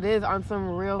that's what it is on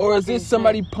some real. Or is this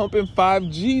somebody pumping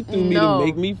 5G through me to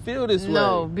make me feel this way?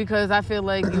 No, because I feel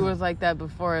like you was like that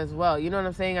before as well. You know what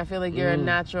I'm saying? I feel like you're a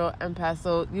natural empath,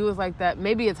 so you was like that.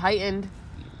 Maybe it's heightened.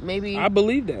 Maybe I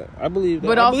believe that.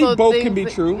 But I also believe both can be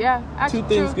true. Yeah, two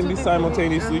things can be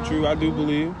simultaneously true. I do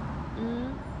believe.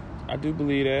 I do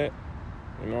believe that.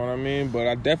 You know what I mean? But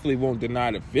I definitely won't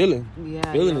deny the feeling.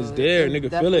 Yeah, feeling is there, nigga.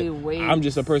 Feel it. I'm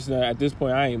just a person that at this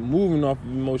point I ain't moving off of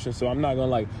emotion, so I'm not gonna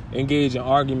like engage in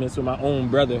arguments with my own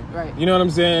brother. Right. You know what I'm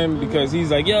saying? Because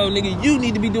he's like, yo, nigga, you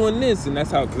need to be doing this, and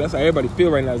that's how everybody feel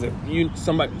right now. Is that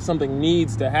something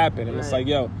needs to happen, and it's like,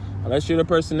 yo, unless you're the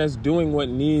person that's doing what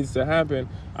needs to happen,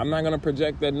 I'm not gonna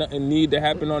project that nothing need to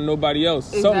happen on nobody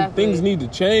else. Exactly. Some things need to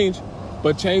change,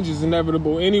 but change is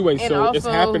inevitable anyway. And so also, it's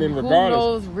happening regardless. Who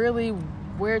knows really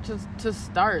where to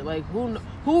start? Like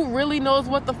who really knows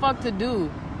what the fuck to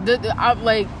do?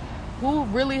 Who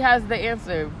really has the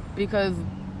answer? Because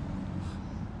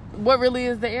what really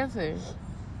is the answer?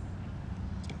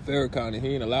 Farrakhan,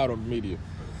 he ain't allowed on the media.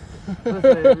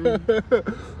 Listen.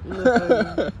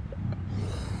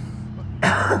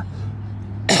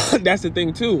 That's the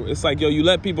thing too. It's like, yo, you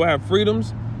let people have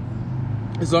freedoms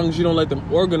as long as you don't let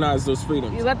them organize those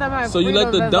freedoms. You let them have freedoms, you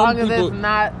let the dumb people, as long as it's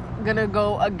not gonna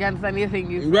go against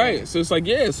anything you say. Right. So it's like,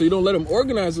 yeah, so you don't let them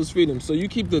organize those freedoms. So you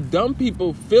keep the dumb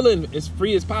people feeling as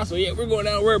free as possible. Yeah, we're going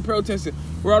out, we're protesting.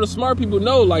 Where all the smart people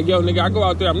know, like, yo, nigga, I go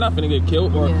out there, I'm not finna get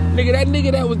killed. Or,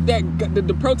 nigga,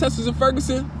 the protesters in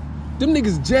Ferguson, them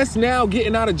niggas just now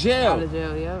getting out of jail. Out of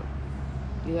jail, yep.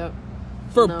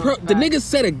 The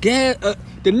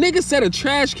nigga set a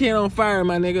trash can on fire,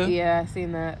 my nigga. Yeah, I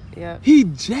seen that. Yep. He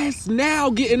just now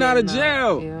getting out of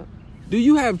jail. Yep. Do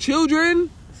you have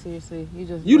children? Seriously,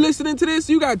 you listening to this?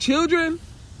 You got children?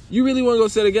 You really want to go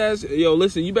set a gas? Yo,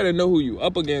 listen, you better know who you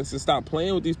up against and stop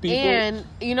playing with these people. And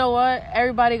you know what?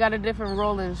 Everybody got a different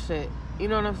role in shit. You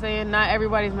know what I'm saying? Not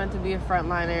everybody's meant to be a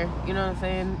frontliner. You know what I'm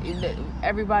saying?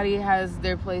 Everybody has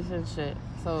their place in shit.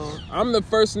 So I'm the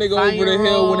first nigga over the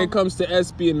hill when it comes to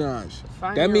espionage.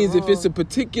 That means if it's a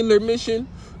particular mission,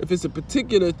 if it's a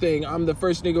particular thing, I'm the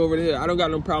first nigga over the hill. I don't got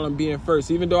no problem being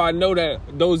first, even though I know that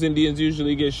those Indians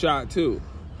usually get shot too.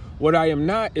 What I am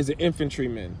not is an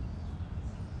infantryman.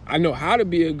 I know how to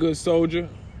be a good soldier,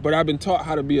 but I've been taught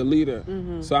how to be a leader.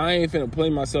 Mm-hmm. So I ain't finna play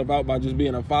myself out by just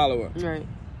being a follower. Right.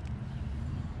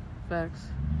 Facts.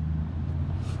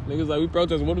 Niggas like, we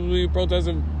protesting. What are we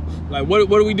protesting? Like,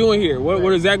 what are we doing here?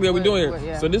 What exactly are we doing here?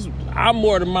 Yeah. So I'm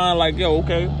more to mind like, yo,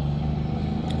 okay.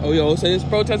 Oh, yo, so this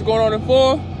protest going on in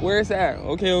 4? Where it's at?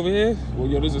 Okay, over here? Well,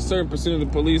 yo, there's a certain percent of the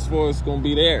police force going to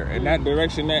be there in that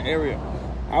direction, that area.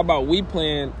 How about we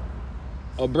playing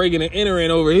a breaking and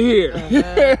entering over here? You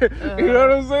know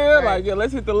what I'm saying? Right. Like, yo,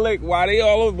 let's hit the lick while they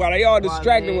all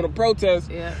distracted with a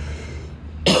protest. Yeah.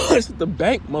 Let's hit the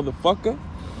bank, motherfucker.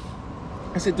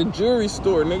 Let's hit the jewelry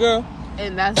store, nigga.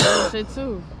 And that's that shit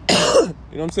too. You know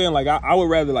what I'm saying? Like, I would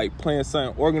rather like plan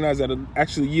something organized that'll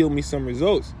actually yield me some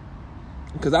results.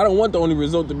 Because I don't want the only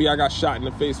result to be I got shot in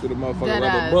the face with a motherfucking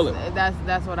rubber bullet.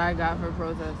 That's what I got for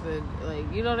protesting.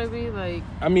 Like, you know what I mean? Like,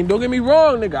 I mean, don't get me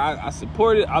wrong, nigga. I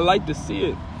support it. I like to see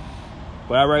it.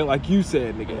 But like you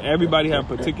said, nigga, everybody have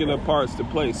particular parts to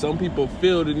play. Some people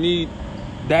feel the need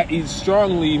that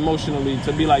strongly emotionally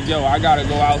to be like, yo, I gotta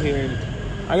go out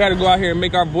here and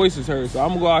make our voices heard. So I'm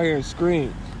gonna go out here and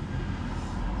scream.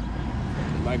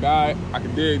 Like, I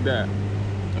can dig that.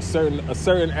 A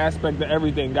certain aspect of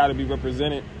everything got to be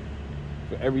represented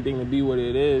for everything to be what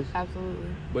it is. Absolutely.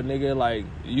 But nigga, like,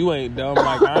 you ain't dumb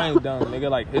like I ain't dumb.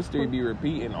 Nigga, like, history be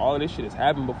repeating. All of this shit has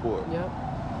happened before. Yep.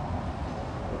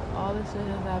 All this shit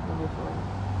has happened before.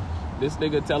 This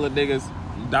nigga telling niggas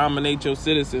dominate your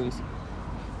citizens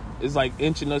is like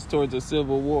inching us towards a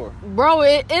civil war. Bro,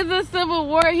 it is a civil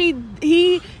war. He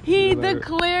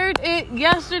declared it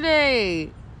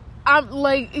yesterday. I'm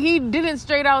like, he didn't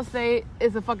straight out say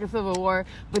it's a fucking civil war,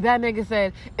 but that nigga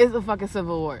said it's a fucking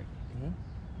civil war. Mm-hmm.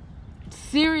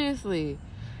 Seriously.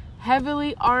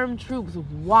 Heavily armed troops.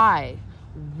 Why?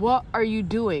 What are you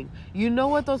doing? You know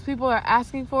what those people are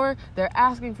asking for? They're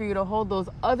asking for you to hold those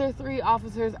other 3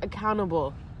 officers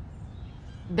accountable.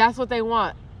 That's what they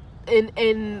want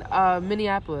in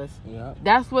Minneapolis. Yeah.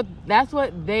 That's what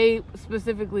they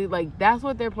specifically, like, that's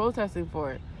what they're protesting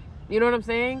for. You know what I'm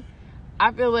saying?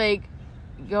 I feel like,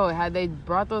 yo, had they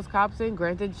brought those cops in,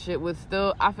 granted, shit would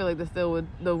still, I feel like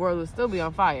the world would still be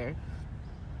on fire.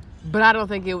 But I don't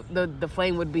think the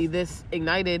flame would be this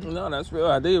ignited. No, that's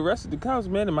real. They arrested the cops,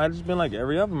 man. It might have just been like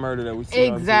every other murder that we see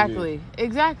on TV.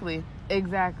 Exactly.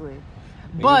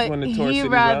 But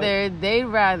they'd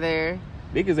rather...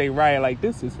 Niggas ain't riot like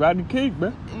this. It's Rodney King,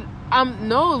 man.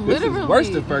 No, literally. This is worse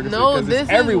than Ferguson, because it's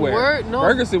everywhere.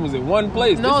 Ferguson was in one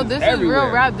place. No, this is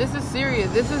real rap. This is serious.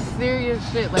 This is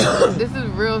serious shit. Like, this is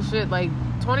real shit. Like,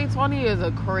 2020 is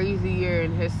a crazy year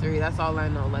in history. That's all I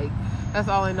know. Like, that's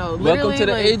all I know. Welcome to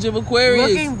the age of Aquarius.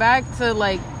 Looking back to,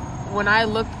 like, when I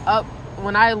looked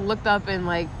up and,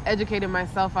 like, educated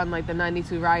myself on, like, the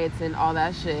 92 riots and all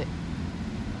that shit,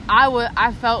 I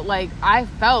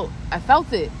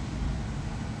felt it.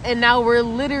 And now we're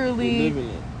literally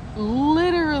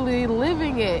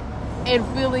living it and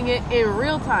feeling it in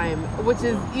real time, which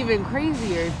is even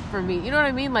crazier for me. You know what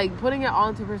I mean? Like, putting it all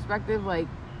into perspective, like,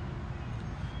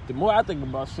 the more I think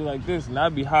about shit like this, and I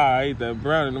be high, I eat that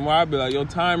brown, and the more I be like, yo,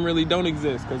 time really don't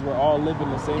exist, because we're all living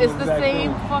the same it's the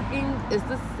same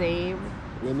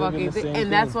thing. Thing.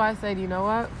 And that's why I said, you know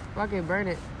what? Fucking burn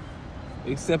it.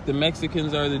 Except the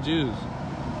Mexicans are the Jews.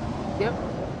 Yep.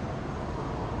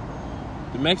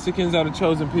 The Mexicans are the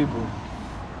chosen people.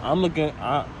 I'm looking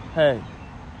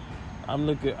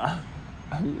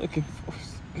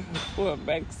for a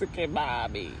Mexican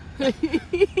mommy.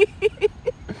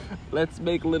 Let's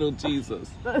make little Jesus.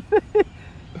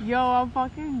 Yo, I'm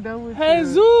fucking done with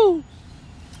Jesus.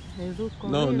 Jesus.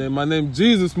 No, my name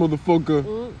Jesus,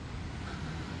 motherfucker.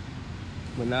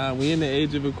 But nah, we in the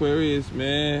age of Aquarius,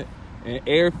 man. And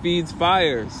air feeds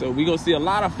fire. So we gonna see a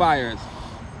lot of fires.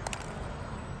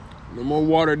 No more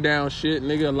watered down shit,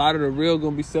 nigga. A lot of the real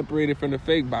gonna be separated from the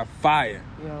fake by fire.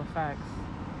 Yo, facts.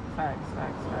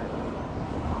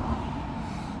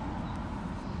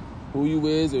 Who you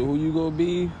is or who you gonna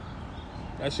be,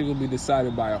 that shit gonna be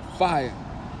decided by a fire.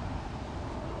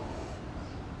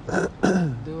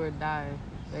 Do or die,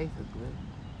 basically.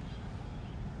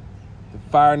 The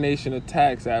Fire Nation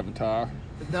attacks, Avatar.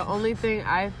 The only thing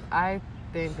I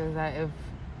think is that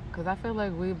because I feel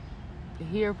like we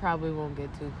here probably won't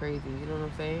get too crazy, you know what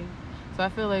I'm saying? So I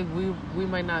feel like we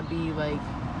might not be like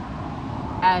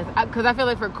because I feel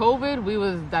like for COVID we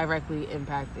was directly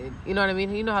impacted. You know what I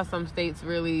mean? You know how some states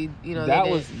really, you know, that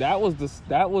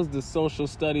was the social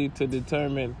study to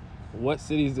determine what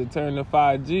cities to turn the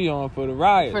 5G on for the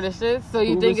riots. For the shit? So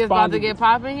you think it's about to get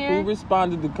popping here? Who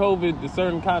responded to COVID a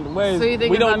certain kind of ways? So you think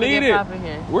we it's don't about need to get it. popping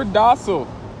here? We're docile.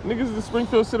 Niggas in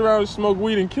Springfield sit around and smoke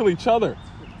weed and kill each other.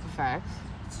 Facts.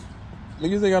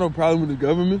 Niggas ain't got no problem with the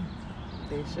government.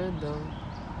 They should though.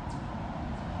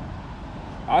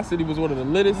 Our city was one of the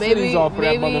littest cities off of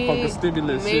that motherfucking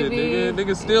stimulus shit.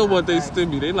 Niggas still want they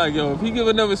stimmy. They like, yo, if he give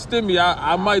another stimmy,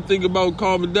 I might think about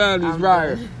calming down these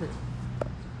riots.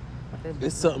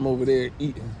 There's something over there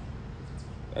eating.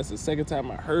 That's the second time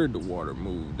I heard the water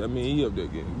move. That mean he up there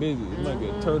getting busy. He might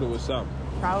get a turtle or something.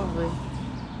 Probably.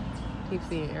 Keep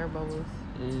seeing air bubbles.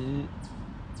 Mm-hmm.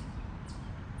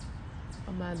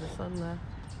 I'm mad the sun left.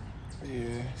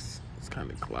 Yeah, it's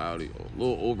kind of cloudy, a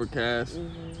little overcast.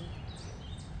 Mm-hmm.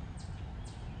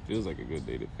 Feels like a good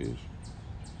day to fish.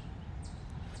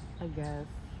 I guess.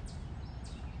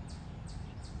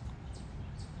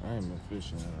 I ain't been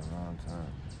fishing in a long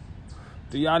time.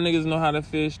 Do y'all niggas know how to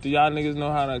fish? Do y'all niggas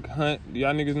know how to hunt? Do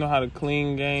y'all niggas know how to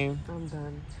clean game? I'm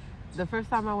done. The first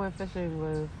time I went fishing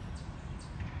was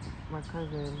my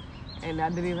cousin, and I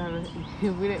didn't even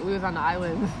have we was on the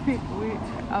islands.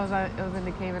 I was in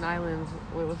the Cayman Islands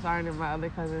with Sharon and my other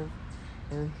cousins,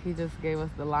 and he just gave us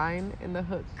the line and the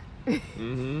hook.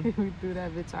 Mm-hmm. We threw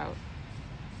that bitch out.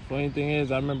 Funny thing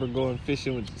is, I remember going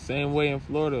fishing with the same way in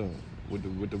Florida with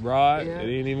the rod. Yeah. It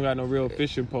ain't even got no real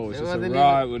fishing pole. It's just a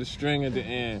rod with a string at the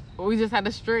end. We just had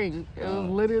a string. It was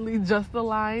literally just the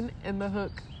line and the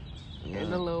hook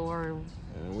and the little worm.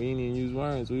 And we didn't even use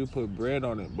worms. We would put bread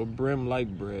on it, but brim like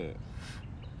bread.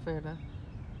 Fair enough.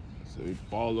 So we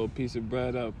ball a little piece of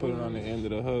bread up, put it on the end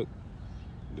of the hook.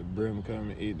 The brim come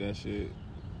and eat that shit.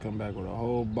 Come back with a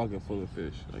whole bucket full of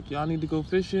fish. Like, y'all need to go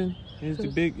fishing. Here's the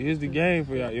game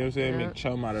for y'all. You know what I'm saying? Make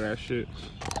chum out of that shit.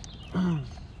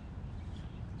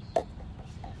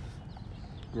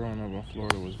 Growing up in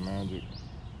Florida was magic.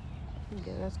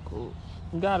 Yeah, that's cool.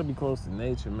 You gotta be close to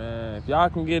nature, man. If y'all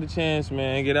can get a chance,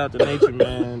 man, get out to nature,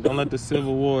 man. Don't let the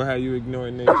Civil War have you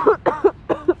ignoring nature.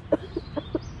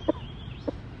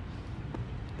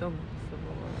 Don't let the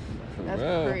Civil War.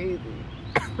 That's crazy.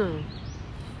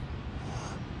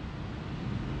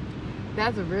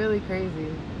 That's really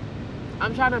crazy.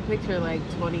 I'm trying to picture like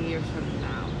 20 years from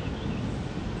now.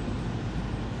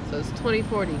 So it's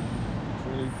 2040.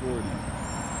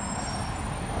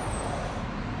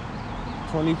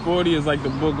 2040 is like the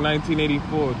book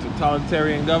 1984.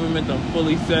 Totalitarian government done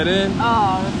fully set in.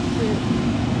 Oh, shit.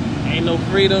 Ain't no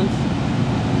freedoms.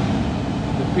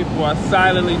 The people are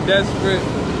silently desperate.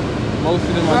 Most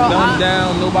of them are dumbed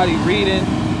down. Nobody reading.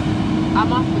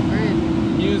 I'm off the grid.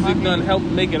 Music done helped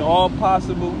make it all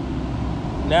possible.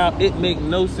 Now it make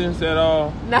no sense at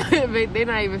all. They're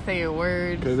not even saying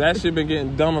words. Cause that shit been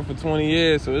getting dumber for 20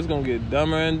 years, so it's gonna get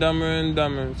dumber and dumber and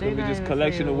dumber. It's gonna be just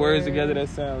collection of words together that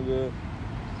sound good.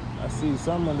 I see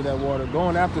something under that water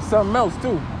going after something else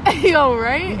too. Yo,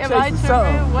 right? Am I tripping?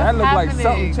 Something. What's that look happening? like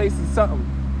something chasing something.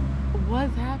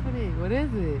 What's happening? What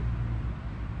is it?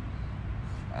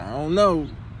 I I don't know.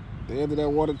 The end of that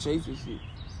water chasing shit.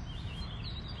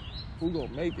 Who gonna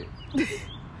make it?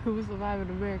 Who will survive in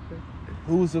America?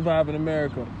 Who will survive in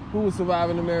America? Who will survive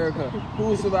in America? Who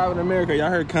will survive in America? Y'all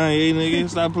heard Kanye, nigga?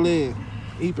 Stop playing.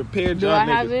 He prepared y'all niggas.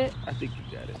 Do I have it? I think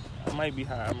you got it. I might be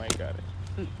high. I might got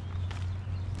it.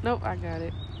 Nope, I got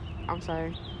it. I'm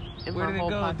sorry. Where did it go?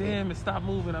 Pocket. Damn, it stopped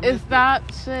moving. It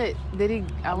stopped. Shit. Did he?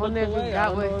 I wonder if he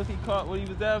got I don't know if he caught what he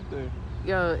was after.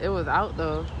 Yo, it was out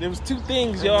though. There was two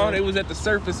things, y'all. It was at the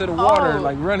surface of the water,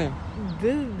 like running.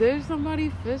 There's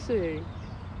somebody fishing.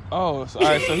 Oh, so, all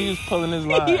right. So he was pulling his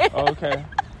line. Yeah. Oh, okay.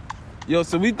 Yo,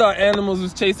 so we thought animals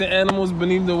was chasing animals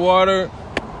beneath the water,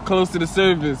 close to the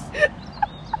surface.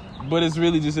 But it's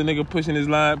really just a nigga pushing his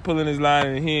line, pulling his line,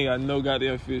 and he ain't got no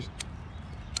goddamn fish.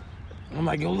 I'm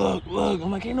like, yo, look.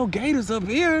 I'm like, ain't no gators up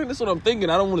here. That's what I'm thinking.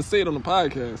 I don't want to say it on the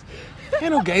podcast.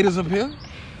 Ain't no gators up here.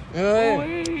 Oh,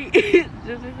 wait.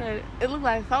 It looked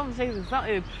like something chasing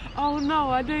something. Oh, no,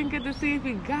 I didn't get to see if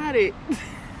he got it.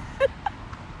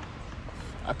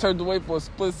 I turned away for a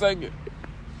split second.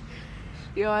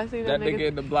 Yo, I seen that nigga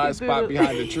in the blind spot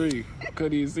behind the tree.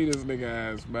 Couldn't even see this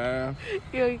nigga ass, man.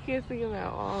 Yo, you can't see him at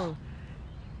all.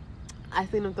 I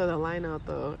seen him throw the line out,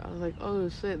 though. I was like, oh,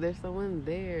 shit, there's someone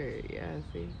there. Yeah,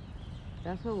 see?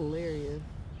 That's hilarious.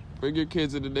 Bring your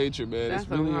kids into nature, man. That's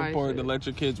it's really important to let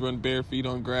your kids run bare feet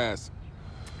on grass.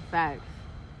 Facts.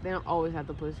 They don't always have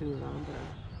to put shoes on,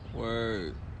 bro.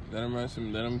 Word. Let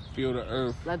them feel the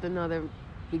earth. Let them know they're...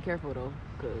 Be careful, though,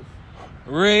 because...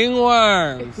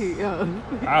 Ringworms! Yo.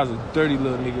 I was a dirty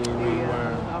little nigga with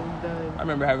ringworms. I'm done. I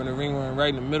remember having a ringworm right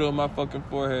in the middle of my fucking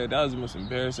forehead. That was the most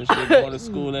embarrassing shit going to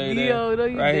school every day. Yo, no,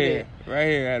 you right didn't. Here. Right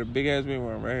here. I had a big-ass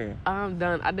ringworm right here. I'm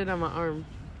done. I did it on my arm.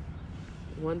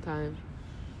 One time.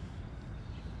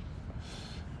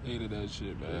 Hated that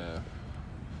shit, man.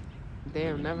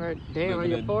 Damn, never... Damn, on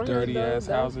your forehead, dirty-ass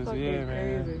houses. Yeah,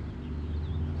 man. Crazy.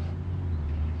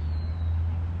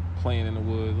 Playing in the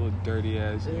woods, little dirty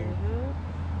ass shit.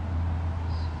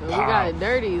 So we got it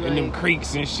dirty, like... And them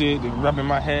creeks and shit, they rubbing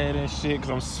my head and shit,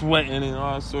 cause I'm sweating and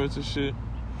all sorts of shit.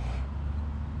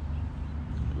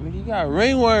 Nigga, you got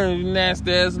ringworms, you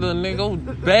nasty ass little nigga. Oh,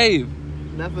 babe.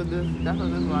 That's what this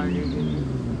water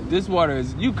is. This water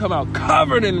is, you come out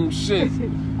covered in them shit.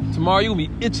 Tomorrow you'll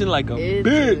be itching like a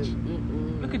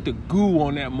bitch. Look at the goo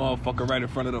on that motherfucker right in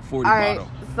front of the 40 bottle.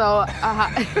 So,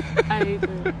 I need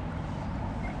to...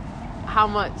 How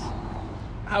much?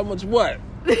 How much what?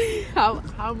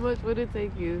 How much would it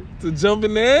take you? To jump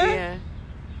in there? Yeah.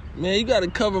 Man, you gotta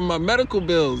cover my medical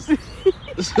bills.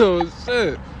 So,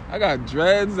 shit. I got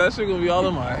dreads. That shit gonna be all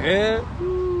in my hair.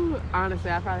 Ooh,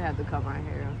 honestly, I probably have to cut my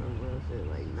hair or some bullshit.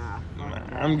 Like, nah.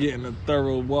 I'm getting a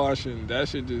thorough washing. That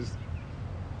shit just...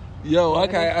 Yo,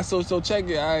 okay. So check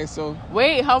it. All right, so...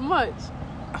 Wait, how much?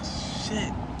 Oh,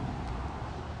 shit.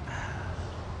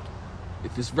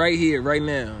 If it's right here, right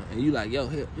now, and you like, yo,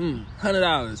 here,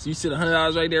 $100. You see the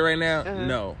 $100 right there, right now?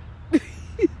 No.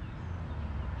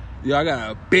 Yo, I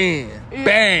got a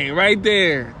bang, right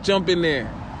there. Jump in there.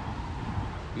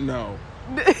 No.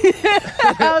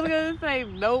 I was gonna say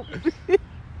nope.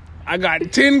 I got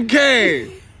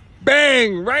 $10K.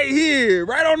 Bang, right here,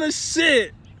 right on the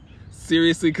shit.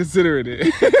 Seriously considering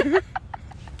it.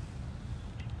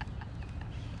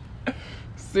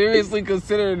 Seriously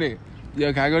considering it.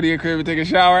 Yo, can I go to your crib and take a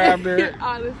shower after?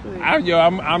 Honestly.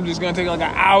 I'm just going to take like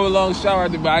an hour-long shower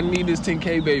after, but I need this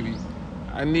 $10K, baby.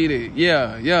 I need it.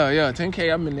 Yeah.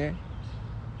 $10K, I'm in there.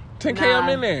 $10K, I'm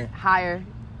in there. Higher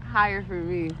for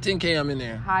me. $10K, I'm in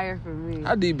there. Higher for me.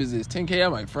 How deep is this? $10K, I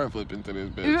might front flip into this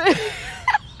bitch.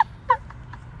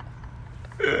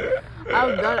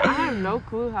 I'm done. I have no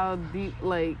clue how deep,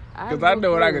 like... Because I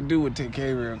know what I could do with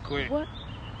 $10K real quick. What?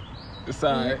 It's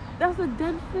all right. That's a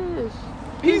dead fish.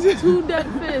 He's 2 dead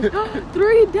fish.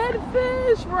 3 dead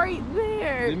fish right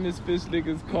there. Then this fish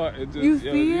nigga's caught and just... You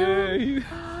see him? Yeah,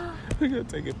 I'm going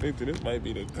to take a picture. This might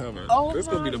be the cover. Oh, this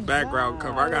going to be the background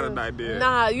cover. I got an idea.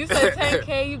 Nah, you said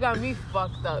 10K, you got me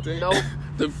fucked up. Nope.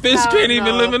 The fish can't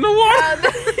even live in the water.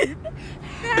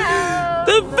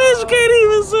 The fish can't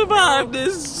even survive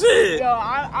this shit. Yo,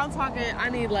 I'm talking, I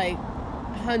need like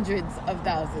hundreds of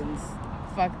thousands.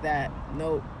 Fuck that.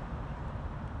 Nope.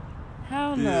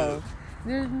 Hell no. Yeah.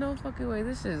 There's no fucking way.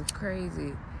 This shit is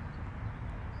crazy.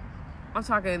 I'm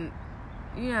talking,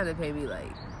 you have to pay me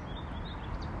like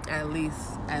at least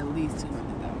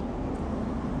 $200,000.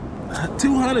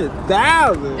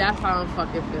 $200,000. That's how I'm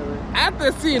fucking feeling.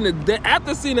 After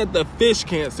seeing that the fish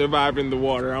can't survive in the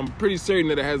water, I'm pretty certain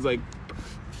that it has like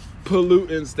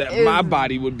pollutants that my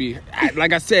body would be.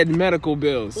 Like I said, medical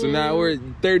bills. So now we're at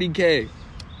 $30K.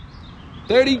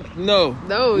 $30? No.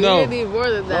 No, you're going to need more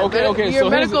than that. Okay. Your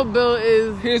medical bill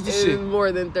is shit.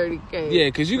 more than $30K. Yeah,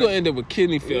 because you're going to end up with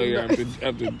kidney failure after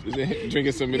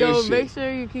drinking some of this shit. Make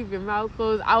sure you keep your mouth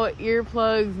closed. I want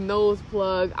earplugs, nose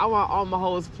plugs. I want all my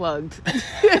holes plugged.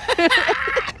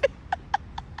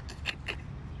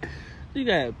 You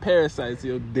got parasites in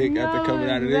your dick after coming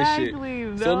out of this shit.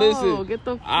 No, so listen, get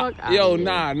the fuck out of here.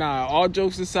 Nah. All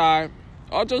jokes aside,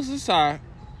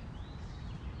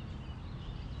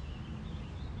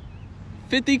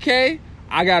 $50K,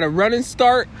 I got a running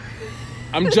start.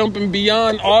 I'm jumping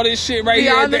beyond all this shit right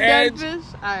here at the edge.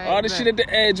 All this shit at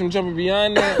the edge, I'm jumping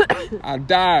beyond that. I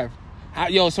dive.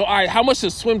 How much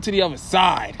to swim to the other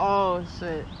side? Oh,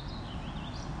 shit.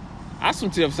 I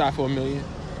swim to the other side for $1 million.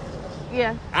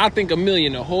 Yeah. I think $1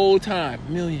 million the whole time.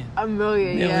 $1 million. $1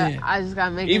 million, yeah. I just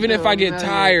gotta make it. Even if I get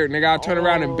tired, nigga, I'll turn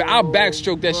around and I'll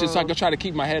backstroke that shit so I can try to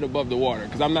keep my head above the water.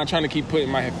 Because I'm not trying to keep putting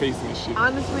my face in this shit.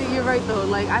 Honestly, you're right though.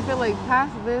 Like, I feel like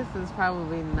past this is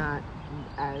probably not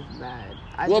as bad.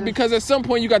 Because at some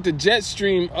point you got the jet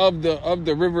stream of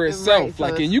the river itself,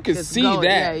 right, so and you can see that.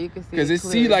 Yeah, you can see because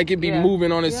it like it be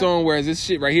moving on its own, whereas this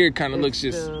shit right here kind of looks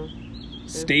just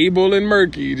stable and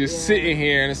murky, just sitting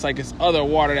here, and it's like this other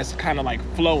water that's kind of like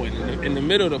flowing in the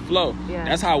middle of the flow. Yeah.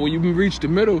 That's how when you reach the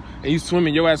middle and you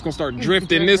swimming, your ass gonna start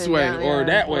drifting this way or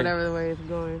that way, whatever the way it's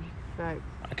going. Fact.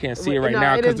 I can't see it right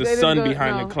now because the sun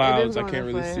behind the clouds. I can't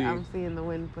really see. I'm seeing the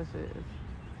wind push it.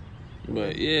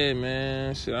 But yeah,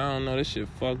 man, shit, I don't know. This shit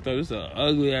fucked up. This is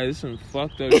ugly ass. This some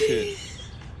fucked up shit.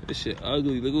 This shit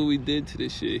ugly. Look what we did to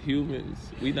this shit. Humans,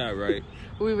 we not right.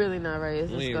 We really not right.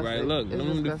 It's we disgusting. Ain't right.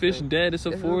 Look, the fish dead. It's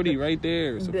a 40 right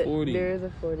there. It's a 40. There's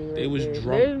a 40 right there. They was drunk.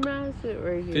 There's mad shit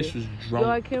right here. Fish was drunk.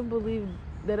 Yo, I can't believe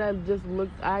that I just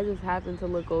happened to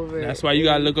look over. That's why you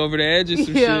gotta look over the edge of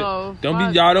some shit.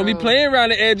 Don't be playing around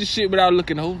the edge of shit without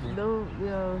looking over.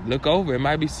 Look over. It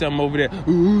might be something over there.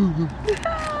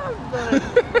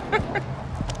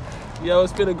 Yo,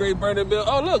 it's been a great burning bill.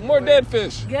 Oh, look, more dead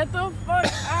fish. Get the fuck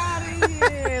out of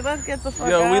here. Let's get the fuck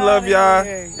out of here. Yo, we love y'all.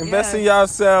 Invest in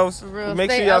yourselves.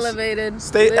 Make sure y'all elevated.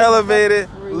 Stay elevated.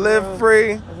 Live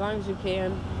free. As long as you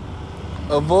can.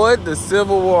 Avoid the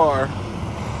Civil War.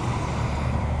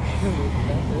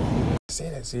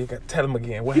 Say that so you got to tell them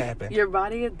again. What happened? Your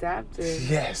body adapted.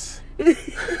 Yes.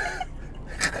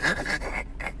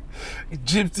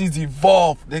 Gypsies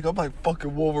evolved. Nigga, I'm like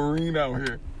fucking Wolverine out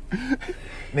here.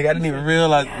 Nigga, I didn't even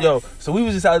realize. Yo, so we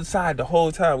was just outside the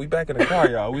whole time. We back in the car,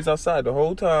 y'all. We was outside the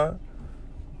whole time.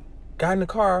 Got in the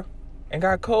car and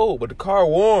got cold, but the car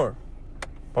warm.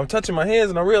 I'm touching my hands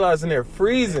and I'm realizing they're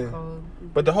freezing.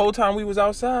 But the whole time we was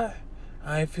outside,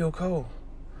 I ain't feel cold.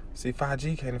 See,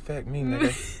 5G can't affect me,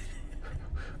 nigga.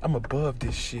 I'm above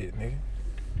this shit, nigga.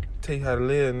 Tell you how to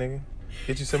live, nigga.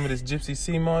 Get you some of this gypsy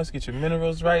sea moss, get your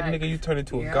minerals right, nigga. You turn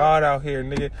into a god out here,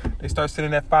 nigga. They start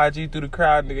sending that 5G through the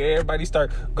crowd, nigga. Everybody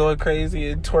start going crazy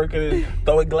and twerking and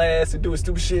throwing glass and doing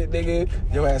stupid shit, nigga.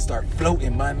 Your ass start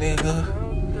floating, my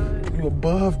nigga. You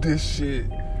above this shit.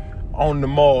 On the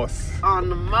moss. On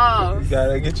the moss. You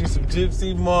gotta get you some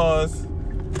gypsy moss.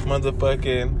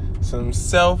 Motherfucking some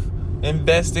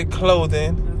self-invested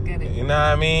clothing. Let's get it. You know what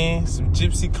I mean? Some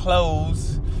gypsy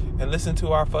clothes. And listen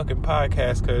to our fucking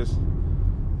podcast, because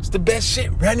it's the best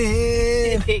shit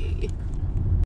running.